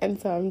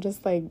 and so I'm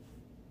just like,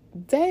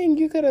 dang,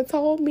 you could have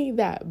told me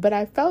that. But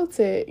I felt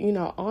it,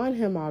 on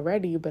him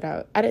already, but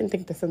I didn't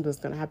think the something was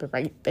going to happen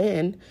right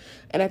then.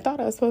 And I thought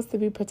I was supposed to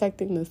be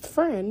protecting this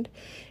friend.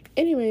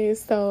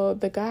 Anyways, so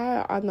the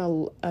guy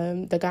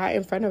the guy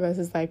in front of us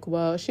is like,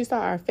 well, she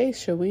saw our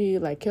face. Should we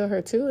like kill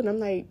her too? And I'm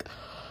like,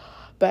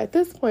 but at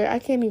this point, I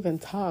can't even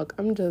talk.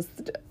 I'm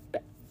just,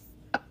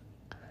 I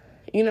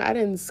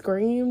didn't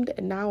scream,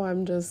 and now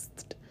I'm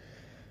just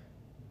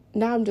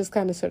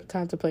kind of sort of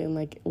contemplating,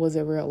 like, was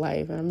it real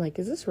life? And I'm like,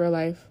 is this real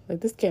life?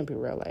 Like, this can't be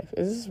real life.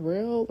 Is this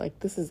real? Like,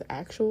 this is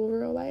actual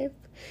real life?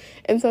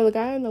 And so the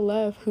guy on the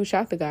left who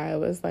shot the guy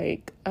was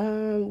like,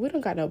 we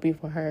don't got no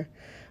beef with her.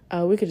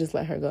 We could just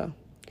let her go.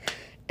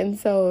 And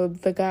so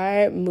the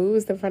guy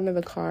moves in front of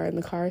the car, and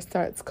the car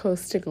starts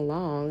coasting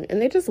along,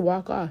 and they just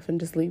walk off and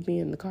just leave me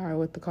in the car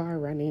with the car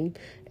running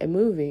and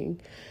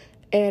moving.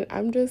 And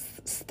I'm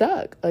just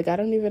stuck. Like, I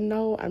don't even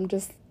know. I'm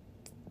just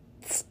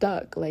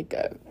stuck, like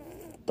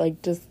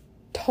just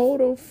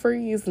total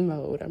freeze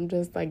mode. I'm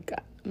just like,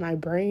 my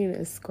brain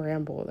is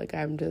scrambled. Like,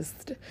 I'm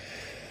just,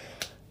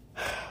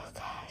 oh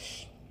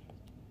gosh.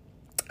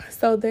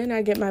 So then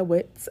I get my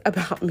wits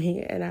about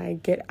me and I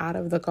get out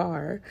of the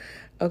car.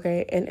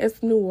 Okay, and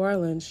it's New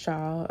Orleans,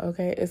 y'all.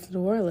 Okay, it's New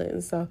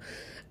Orleans. So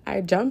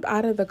I jump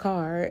out of the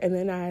car and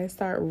then I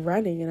start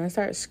running and I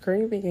start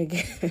screaming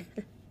again.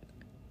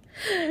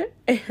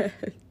 And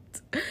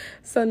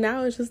so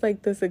now it's just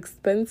like this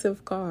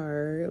expensive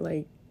car,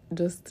 like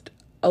just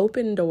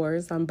open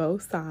doors on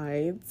both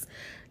sides,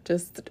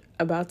 just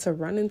about to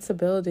run into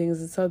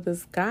buildings. And so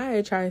this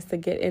guy tries to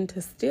get in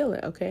to steal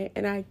it, okay?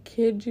 And I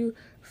kid you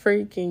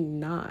freaking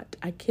not.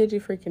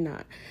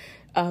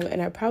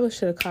 And I probably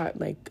should have caught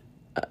like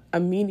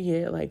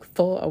immediate like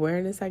full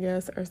awareness, I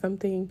guess, or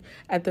something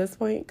at this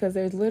point, because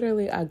there's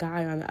literally a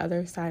guy on the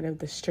other side of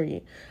the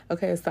street.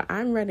 Okay, so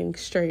I'm running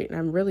straight and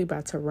I'm really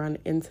about to run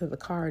into the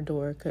car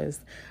door because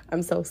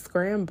I'm so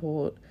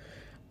scrambled,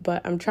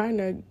 but I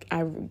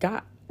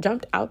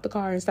jumped out the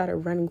car and started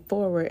running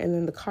forward, and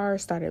then the car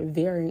started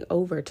veering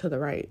over to the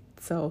right.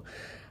 So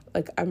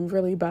like I'm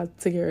really about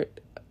to get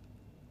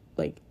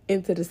like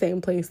into the same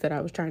place that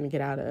I was trying to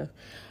get out of.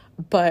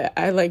 But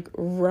I like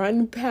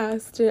run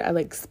past it. I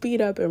like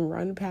speed up and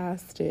run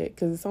past it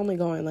because it's only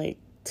going like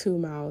 2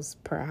 miles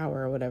per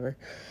hour or whatever.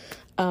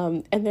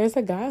 And there's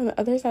a guy on the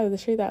other side of the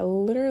street that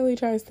literally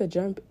tries to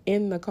jump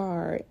in the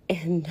car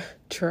and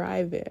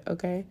drive it,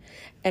 okay?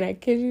 And I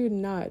kid you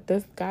not,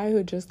 this guy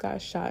who just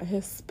got shot,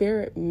 his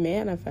spirit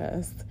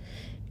manifests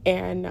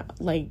and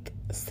like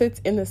sits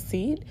in the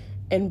seat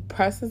and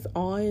presses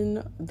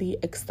on the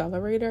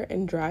accelerator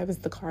and drives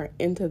the car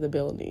into the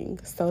building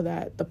so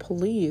that the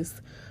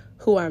police,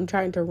 who I'm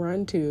trying to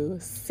run to,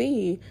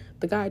 see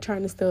the guy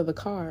trying to steal the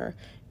car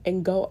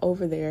and go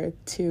over there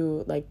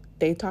to, like,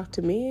 they talk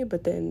to me,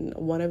 but then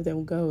one of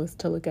them goes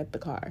to look at the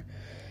car.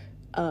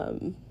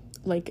 And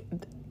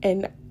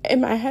in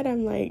my head,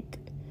 I'm like,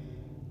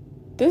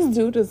 this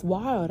dude is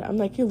wild. I'm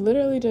like, you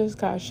literally just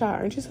got shot.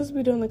 Aren't you supposed to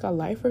be doing like a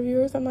life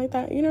review or something like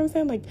that? You know what I'm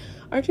saying? Like,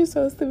 aren't you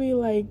supposed to be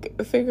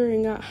like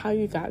figuring out how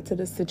you got to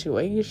the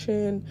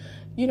situation?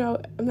 You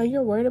know, I'm like,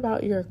 you're worried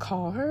about your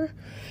car?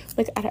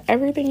 Like, out of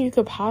everything you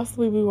could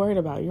possibly be worried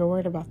about, you're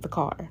worried about the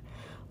car.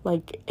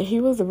 Like, he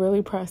was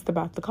really pressed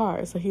about the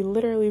car. So he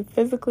literally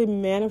physically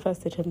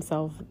manifested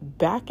himself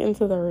back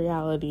into the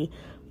reality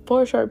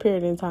for a short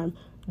period of time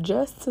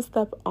just to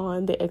step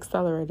on the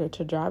accelerator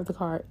to drive the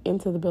car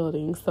into the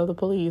building so the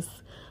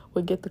police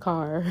would get the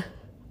car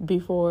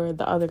before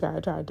the other guy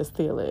tried to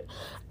steal it.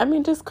 I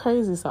mean, just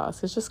crazy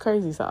sauce. It's just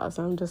crazy sauce.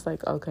 I'm just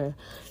like, okay,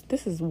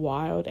 this is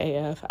wild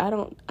AF. I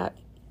don't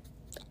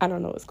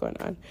know what's going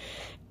on.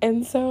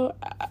 And so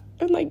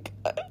I'm like,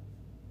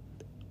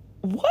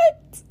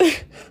 what?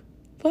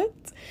 What?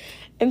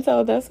 And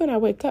so that's when I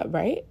wake up,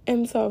 right?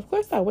 And so of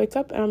course I wake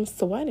up and I'm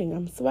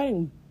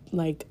sweating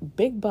like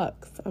big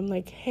bucks. I'm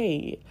like,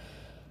 hey,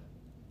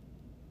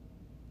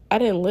 I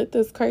didn't lit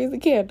this crazy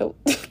candle.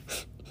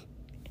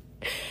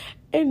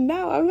 And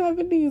now I'm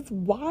having these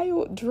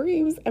wild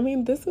dreams. I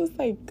mean, this was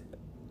like,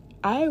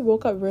 I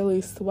woke up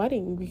really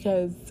sweating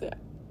because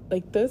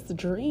like this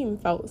dream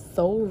felt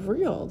so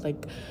real.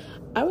 Like,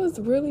 I was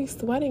really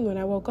sweating when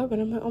I woke up, and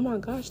I'm like, oh my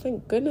gosh,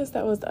 thank goodness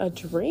that was a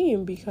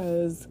dream,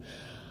 because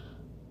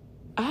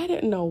I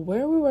didn't know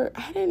where we were.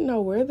 I didn't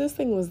know where this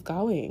thing was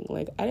going.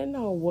 Like, I didn't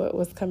know what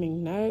was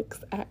coming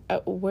next.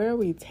 Where are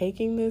we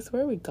taking this?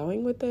 Where are we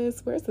going with this?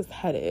 Where's this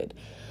headed?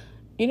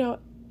 You know,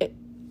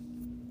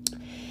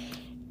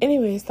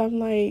 anyway, so I'm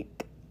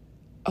like,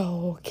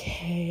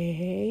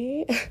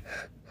 okay,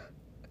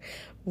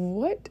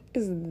 what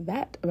is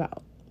that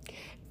about?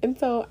 And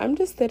so I'm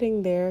just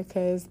sitting there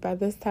because by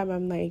this time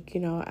I'm like,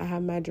 you know, I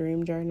have my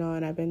dream journal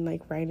and I've been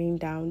like writing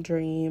down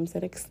dreams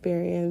and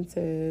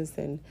experiences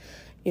and,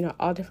 you know,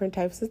 all different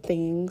types of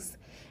things.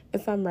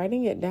 And so I'm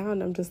writing it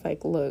down. I'm just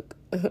like, look,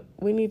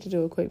 we need to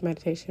do a quick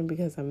meditation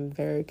because I'm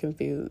very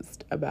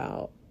confused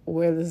about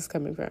where this is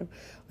coming from.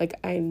 Like,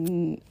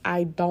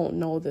 I don't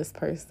know this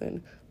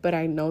person, but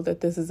I know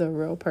that this is a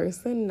real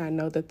person. And I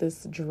know that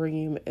this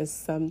dream is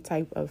some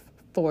type of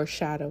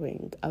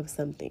foreshadowing of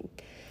something.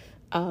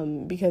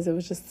 Because it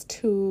was just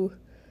too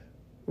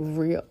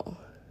real.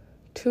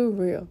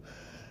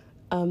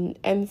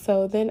 And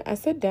so then I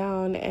sit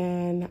down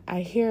and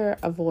I hear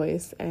a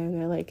voice and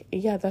they're like,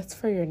 yeah, that's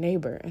for your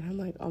neighbor. And I'm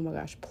like, oh my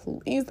gosh,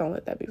 please don't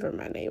let that be for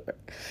my neighbor.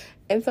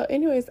 And so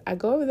anyways, I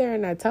go over there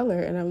and I tell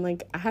her, and I'm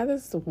like, I had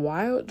this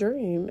wild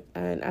dream,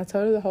 and I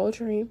told her the whole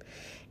dream.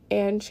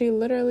 And she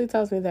literally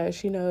tells me that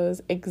she knows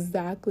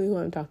exactly who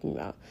I'm talking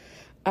about.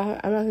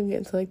 I'm not going to get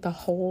into like the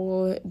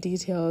whole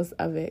details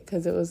of it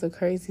because it was a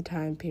crazy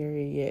time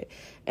period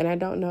and I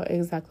don't know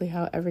exactly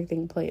how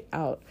everything played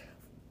out,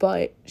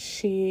 but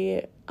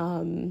she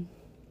knew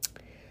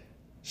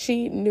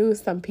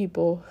some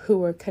people who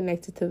were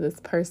connected to this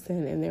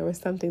person, and there was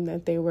something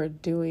that they were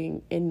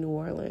doing in New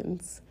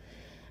Orleans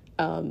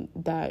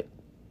that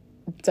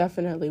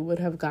definitely would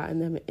have gotten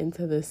them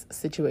into this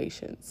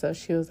situation. So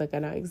she was like, I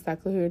know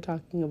exactly who you're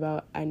talking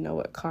about. I know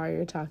what car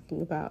you're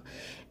talking about.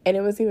 And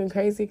it was even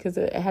crazy because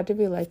it had to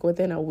be like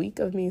within a week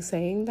of me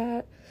saying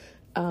that.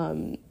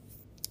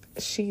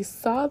 She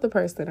saw the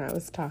person I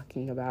was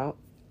talking about.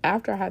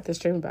 After I had this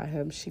dream about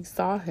him, she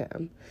saw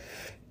him.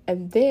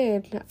 And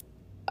then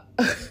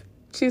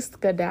she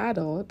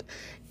skedaddled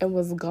and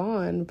was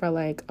gone for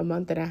like a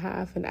month and a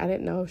half. And I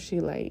didn't know if she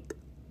like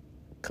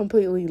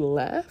completely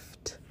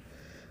left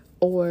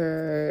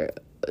or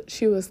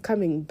she was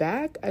coming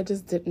back. I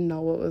just didn't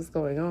know what was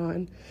going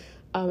on.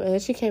 And then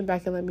she came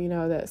back and let me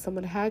know that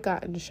someone had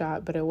gotten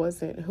shot, but it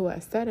wasn't who I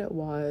said it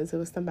was. It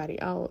was somebody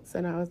else.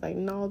 And I was like,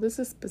 no, this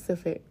is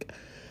specific.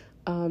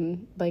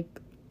 Like,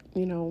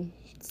 you know,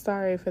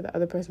 sorry for the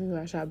other person who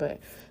got shot,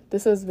 but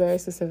this was very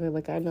specific.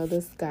 Like, I know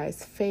this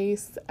guy's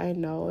face. I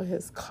know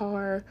his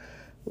car.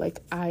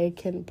 Like, I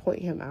can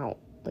point him out.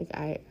 Like,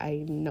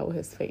 I know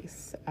his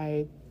face.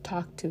 I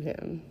talked to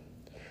him.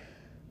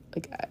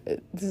 Like,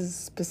 this is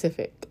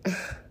specific.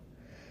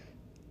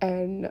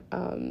 And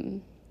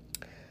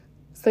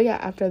so yeah,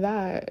 after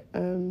that,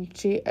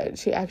 she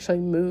actually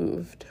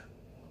moved.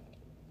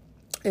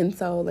 And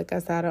so, like I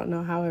said, I don't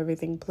know how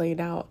everything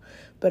played out,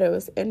 but it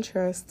was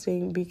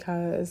interesting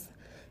because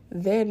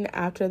then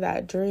after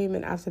that dream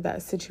and after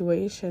that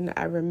situation,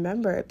 I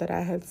remembered that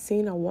I had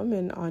seen a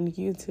woman on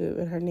YouTube,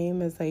 and her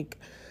name is like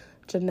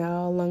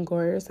Janelle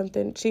Longoria or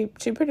something. She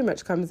pretty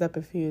much comes up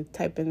if you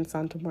type in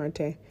Santa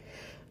Muerte.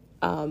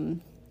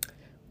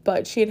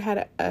 But she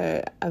had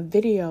a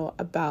video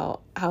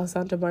about how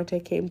Santa Muerte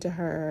came to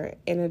her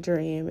in a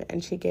dream,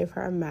 and she gave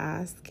her a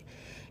mask,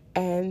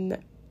 and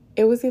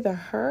it was either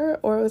her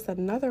or it was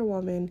another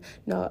woman.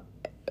 No,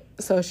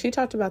 so she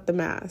talked about the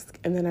mask,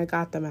 and then I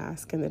got the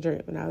mask in the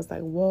dream, and I was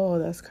like, whoa,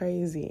 that's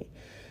crazy.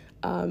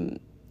 And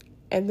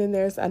then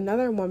there's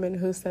another woman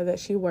who said that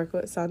she worked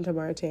with Santa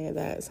Muerte, and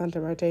that Santa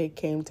Muerte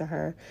came to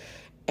her,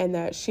 and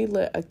that she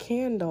lit a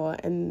candle,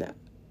 and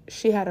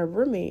she had a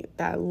roommate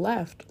that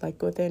left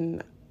like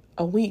within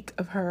a week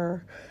of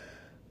her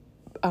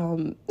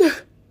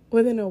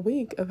within a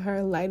week of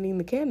her lighting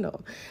the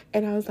candle.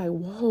 And I was like,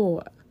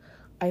 whoa,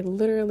 I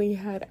literally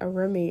had a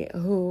roommate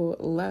who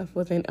left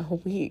within a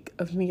week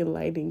of me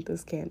lighting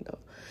this candle.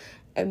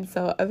 And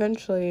so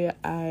eventually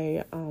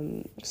I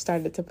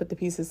started to put the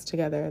pieces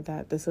together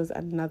that this was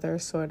another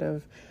sort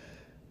of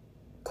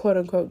quote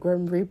unquote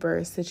Grim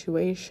Reaper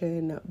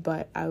situation,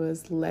 but I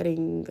was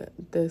letting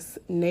this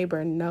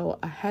neighbor know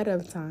ahead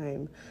of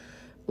time,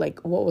 like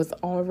what was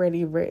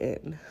already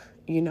written,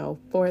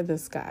 for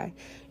this guy.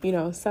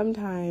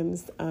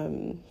 Sometimes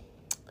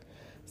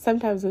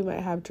we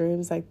might have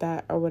dreams like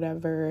that or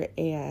whatever,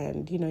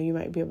 and, you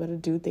might be able to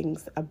do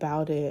things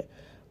about it.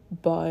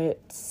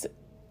 But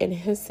in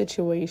his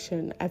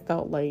situation, I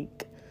felt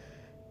like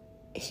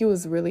he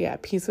was really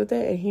at peace with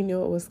it and he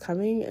knew it was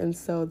coming. And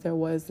so there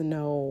was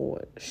no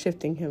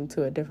shifting him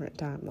to a different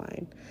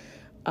timeline.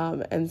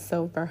 And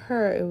so for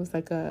her, it was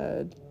like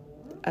a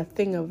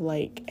thing of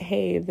like,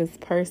 hey, this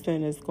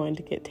person is going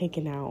to get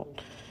taken out.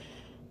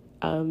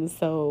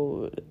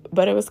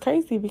 But it was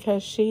crazy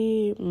because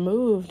she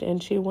moved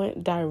and she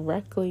moved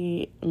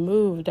directly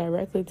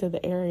to the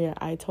area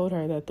I told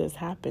her that this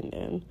happened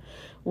in,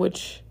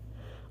 which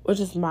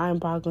is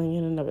mind-boggling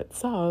in and of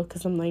itself,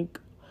 because I'm like,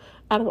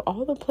 out of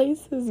all the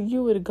places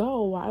you would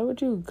go, why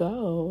would you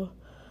go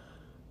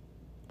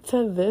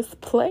to this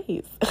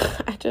place?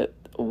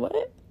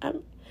 What? I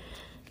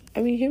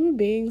mean, human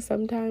beings,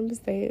 sometimes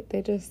they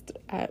just,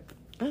 I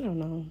don't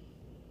know.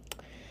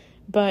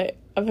 But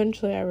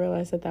eventually I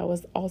realized that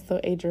was also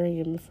a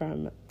dream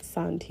from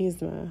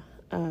Santisma,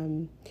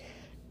 and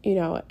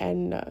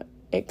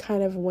it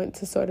kind of went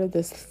to sort of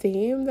this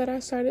theme that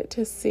I started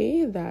to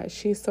see, that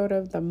she's sort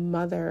of the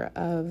mother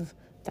of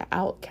the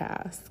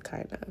outcast,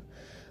 kind of.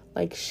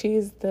 Like,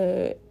 she's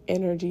the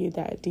energy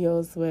that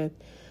deals with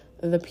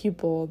the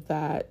people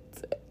that,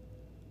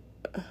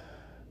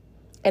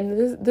 and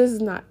this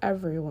is not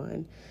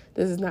everyone.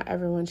 This is not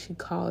everyone she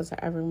calls or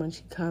everyone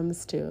she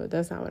comes to.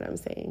 That's not what I'm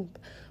saying.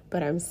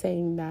 But I'm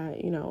saying that,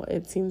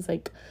 it seems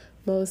like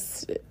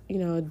most,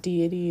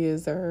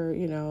 deities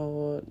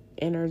or,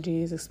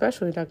 energies,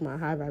 especially talking about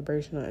high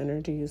vibrational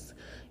energies,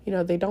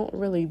 they don't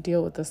really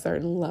deal with a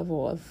certain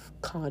level of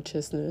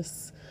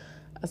consciousness,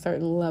 a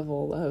certain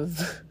level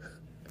of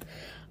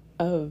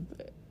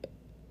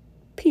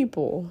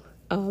people.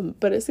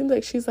 But it seems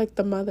like she's like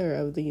the mother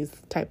of these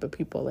type of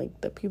people, like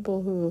the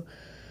people who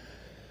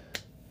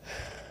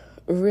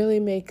really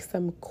make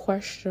some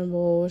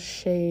questionable,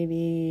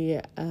 shady,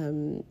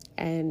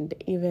 and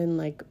even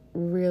like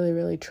really,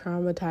 really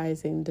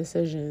traumatizing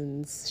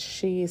decisions.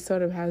 She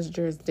sort of has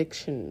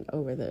jurisdiction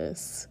over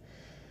this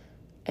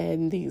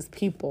and these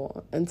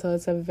people. And so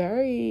it's a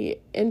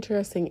very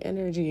interesting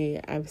energy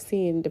I've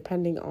seen,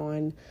 depending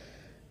on,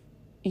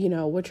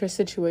 what your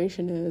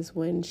situation is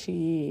when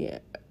she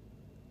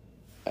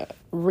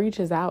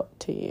reaches out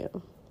to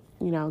you,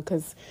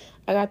 because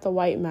I got the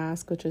white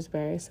mask, which is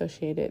very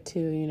associated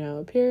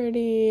to,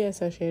 purity,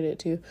 associated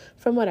to,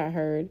 from what I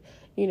heard,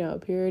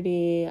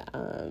 purity,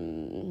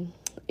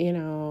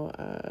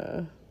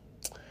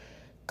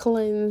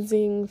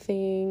 cleansing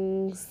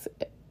things.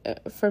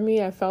 For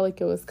me, I felt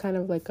like it was kind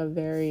of like a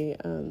very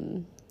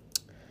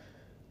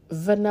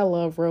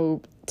vanilla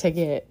robe to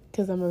get,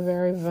 because I'm a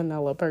very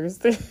vanilla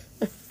person.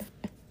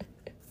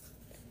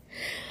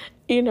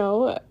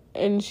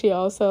 And she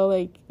also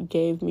like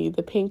gave me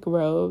the pink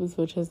robes,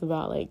 which is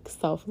about like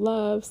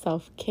self-love,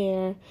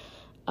 self-care.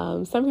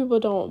 Some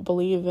people don't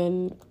believe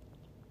in,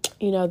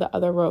 the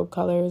other robe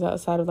colors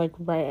outside of like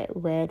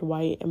red,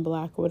 white, and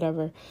black or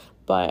whatever.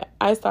 But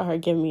I saw her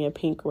give me a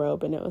pink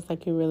robe, and it was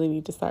like, you really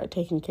need to start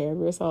taking care of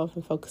yourself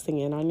and focusing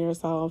in on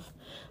yourself,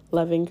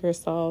 loving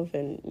yourself,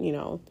 and,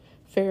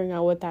 figuring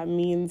out what that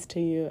means to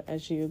you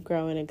as you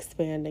grow and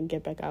expand and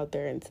get back out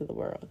there into the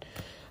world.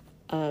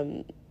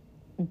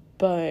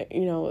 But,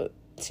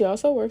 she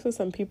also works with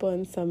some people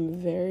in some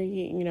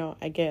very,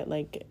 I get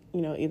like,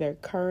 either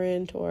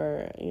current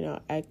or,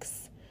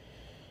 ex,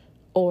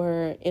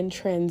 or in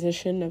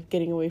transition of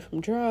getting away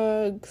from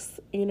drugs.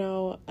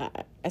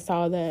 I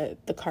saw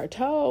that the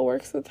cartel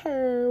works with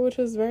her, which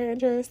was very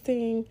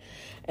interesting.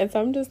 And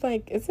so I'm just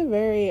like, it's a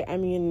very,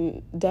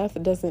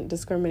 death doesn't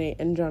discriminate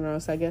in general,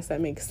 so I guess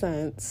that makes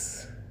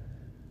sense.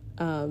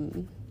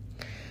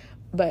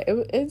 But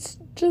it's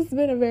just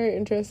been a very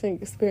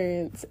interesting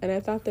experience, and I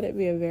thought that it'd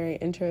be a very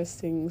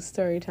interesting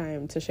story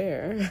time to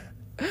share.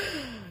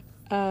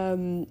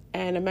 And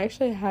I'm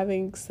actually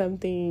having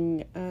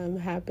something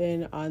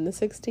happen on the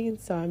 16th,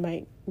 so I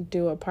might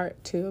do a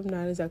part 2. I'm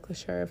not exactly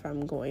sure if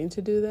I'm going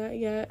to do that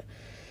yet.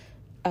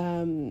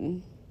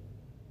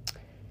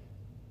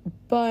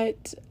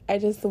 But I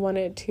just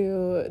wanted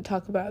to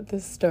talk about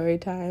this story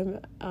time.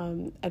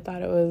 I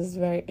thought it was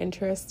very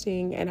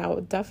interesting, and I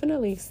would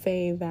definitely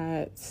say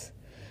that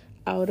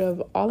out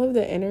of all of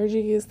the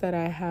energies that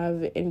I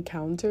have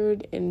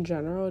encountered in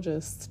general,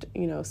 just,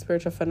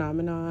 spiritual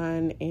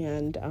phenomenon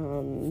and,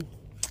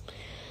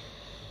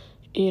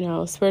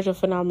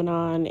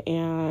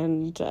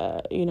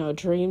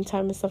 dream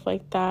time and stuff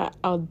like that,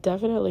 I'll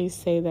definitely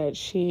say that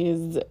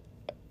she's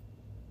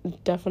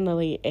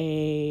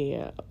definitely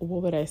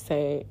what would I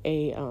say,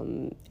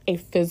 a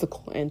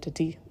physical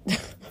entity.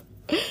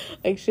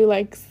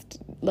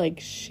 Like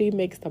she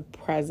makes the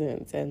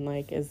presence and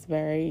like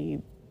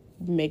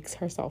makes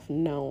herself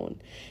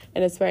known.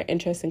 And it's very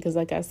interesting because,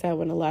 like I said,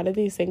 when a lot of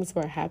these things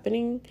were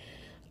happening,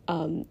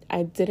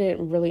 I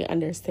didn't really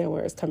understand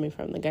where it's coming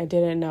from. Like, I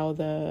didn't know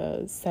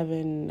the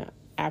 7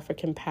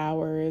 African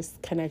powers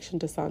connection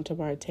to Santa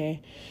Muerte.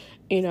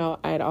 You know,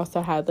 I'd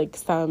also had like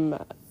some,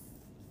 I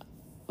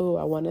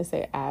want to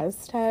say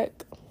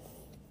Aztec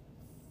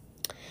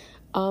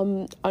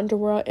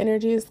underworld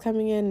energies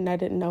coming in, and I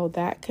didn't know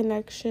that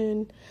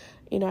connection.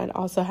 You know, I'd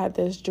also had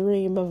this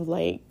dream of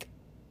like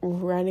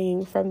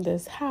running from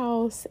this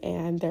house,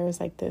 and there's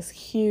like this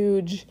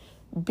huge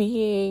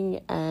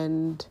being,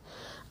 and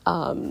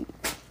I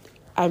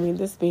mean,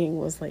 this being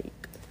was like,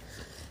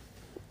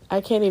 I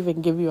can't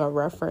even give you a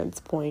reference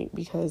point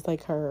because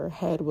like her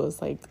head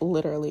was like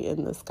literally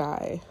in the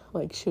sky.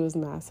 Like, she was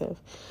massive.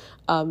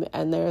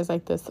 And there's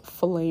like this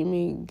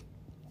flaming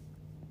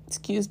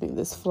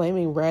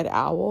red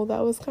owl that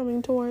was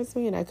coming towards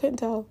me, and I couldn't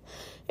tell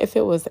if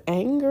it was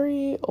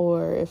angry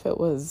or if it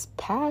was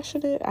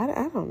passionate.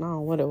 I don't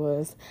know what it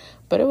was,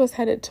 but it was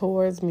headed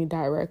towards me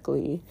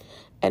directly.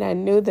 And I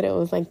knew that it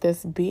was like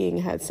this being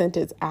had sent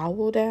its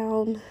owl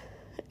down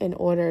in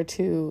order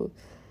to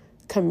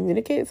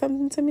communicate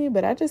something to me,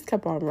 but I just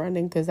kept on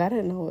running because I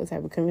didn't know what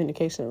type of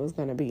communication it was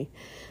going to be.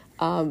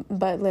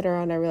 But later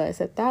on, I realized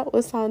that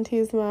was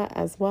Santisma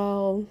as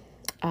well,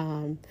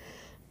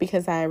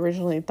 because I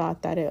originally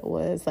thought that it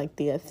was like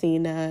the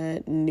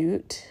Athena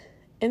Newt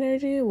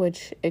energy,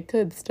 which it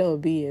could still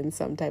be in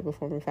some type of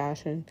form or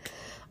fashion.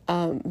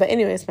 But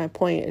anyways, my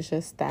point is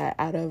just that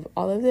out of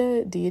all of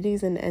the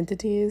deities and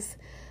entities,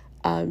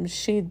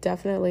 she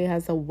definitely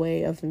has a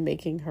way of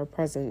making her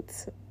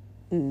presence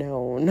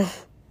known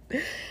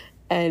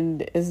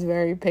and is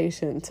very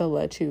patient to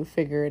let you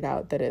figure it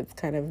out that it's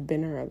kind of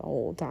been her the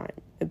whole time.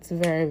 It's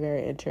very,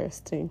 very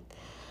interesting.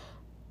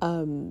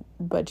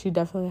 But she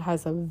definitely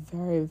has a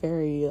very,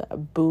 very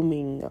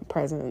booming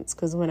presence,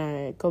 because when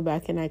I go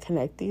back and I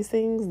connect these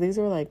things, these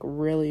are like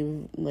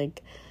really,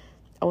 like,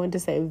 I want to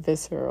say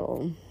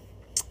visceral.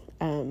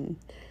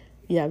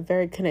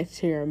 Very connected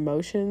to your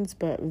emotions,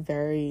 but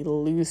very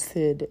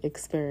lucid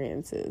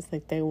experiences.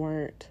 Like, they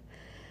weren't,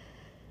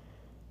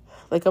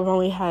 like, I've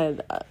only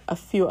had a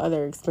few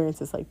other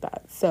experiences like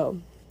that. So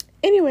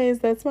anyways,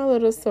 that's my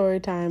little story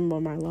time,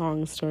 or my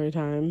long story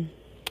time.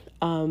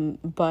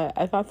 But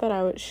I thought that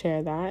I would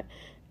share that,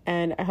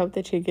 and I hope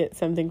that you get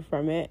something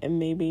from it, and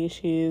maybe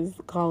she's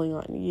calling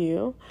on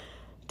you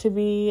to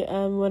be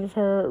one of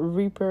her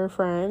Reaper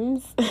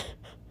friends.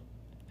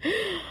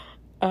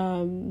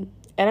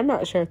 And I'm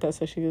not sure if that's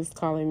what she was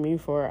calling me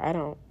for. I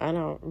don't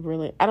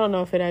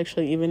know if it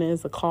actually even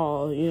is a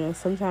call. You know,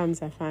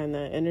 sometimes I find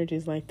that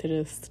energies like to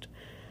just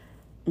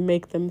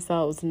make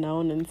themselves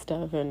known and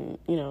stuff, and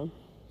you know,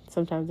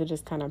 sometimes it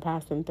just kind of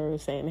passing through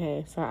saying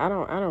hey. So I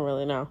don't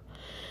really know.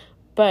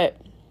 But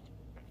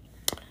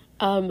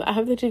I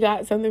hope that you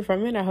got something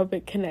from it. I hope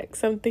it connects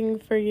something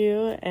for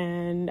you,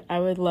 and I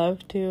would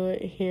love to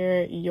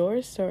hear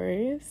your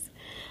stories,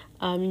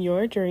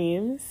 your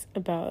dreams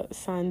about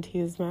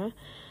Santisma.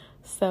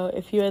 So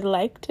if you would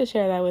like to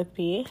share that with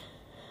me,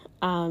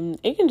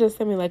 you can just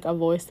send me like a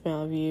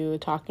voicemail of you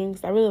talking,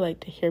 because I really like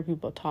to hear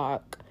people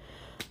talk.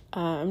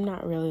 I'm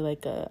not really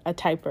like a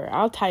typer.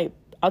 I'll type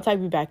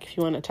you back if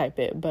you want to type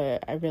it,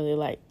 but I really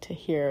like to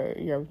hear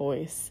your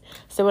voice.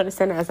 So when it's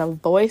sent as a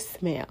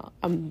voicemail,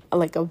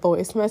 like a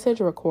voice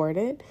message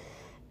recorded,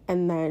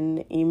 and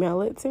then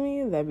email it to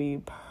me, that'd be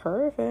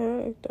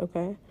perfect.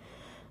 Okay.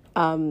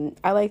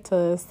 I like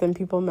to send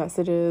people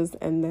messages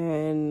and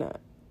then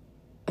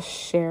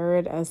share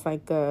it as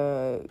like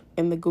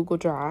in the Google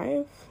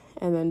Drive,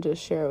 and then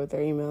just share it with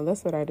their email.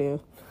 That's what I do.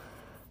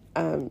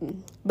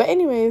 But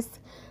anyways,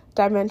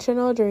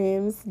 Dimensional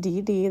Dreams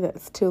DD,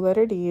 that's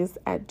 2-letter D's,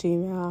 at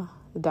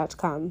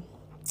gmail.com.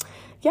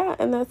 Yeah,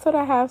 and that's what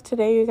I have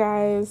today, you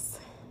guys.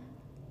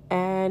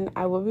 And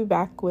I will be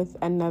back with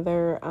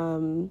another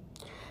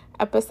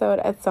episode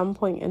at some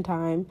point in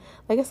time.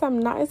 Like I said, I'm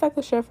not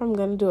exactly sure if I'm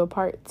going to do a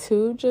part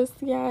 2 just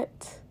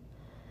yet.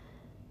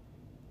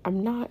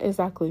 I'm not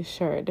exactly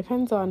sure. It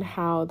depends on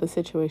how the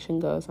situation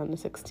goes on the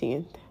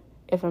 16th.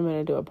 If I'm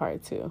going to do a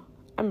part 2.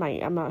 I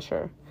might. I'm not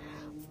sure.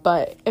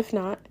 But if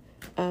not,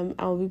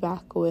 I'll be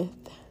back with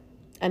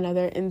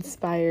another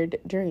inspired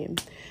dream.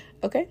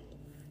 Okay?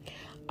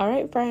 All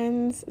right,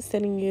 friends.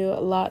 Sending you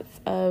lots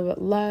of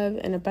love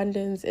and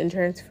abundance and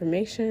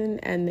transformation,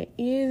 and the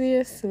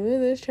easiest,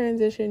 smoothest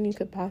transition you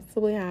could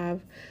possibly have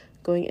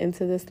going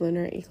into this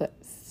lunar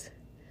eclipse.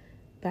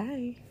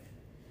 Bye.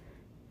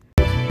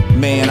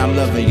 Man, I'm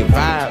loving your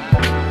vibe.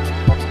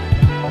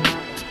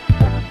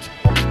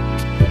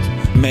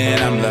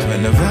 Man, I'm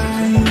loving the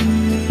vibe.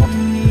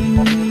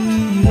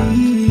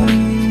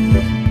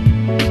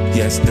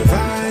 Yes, the vibe.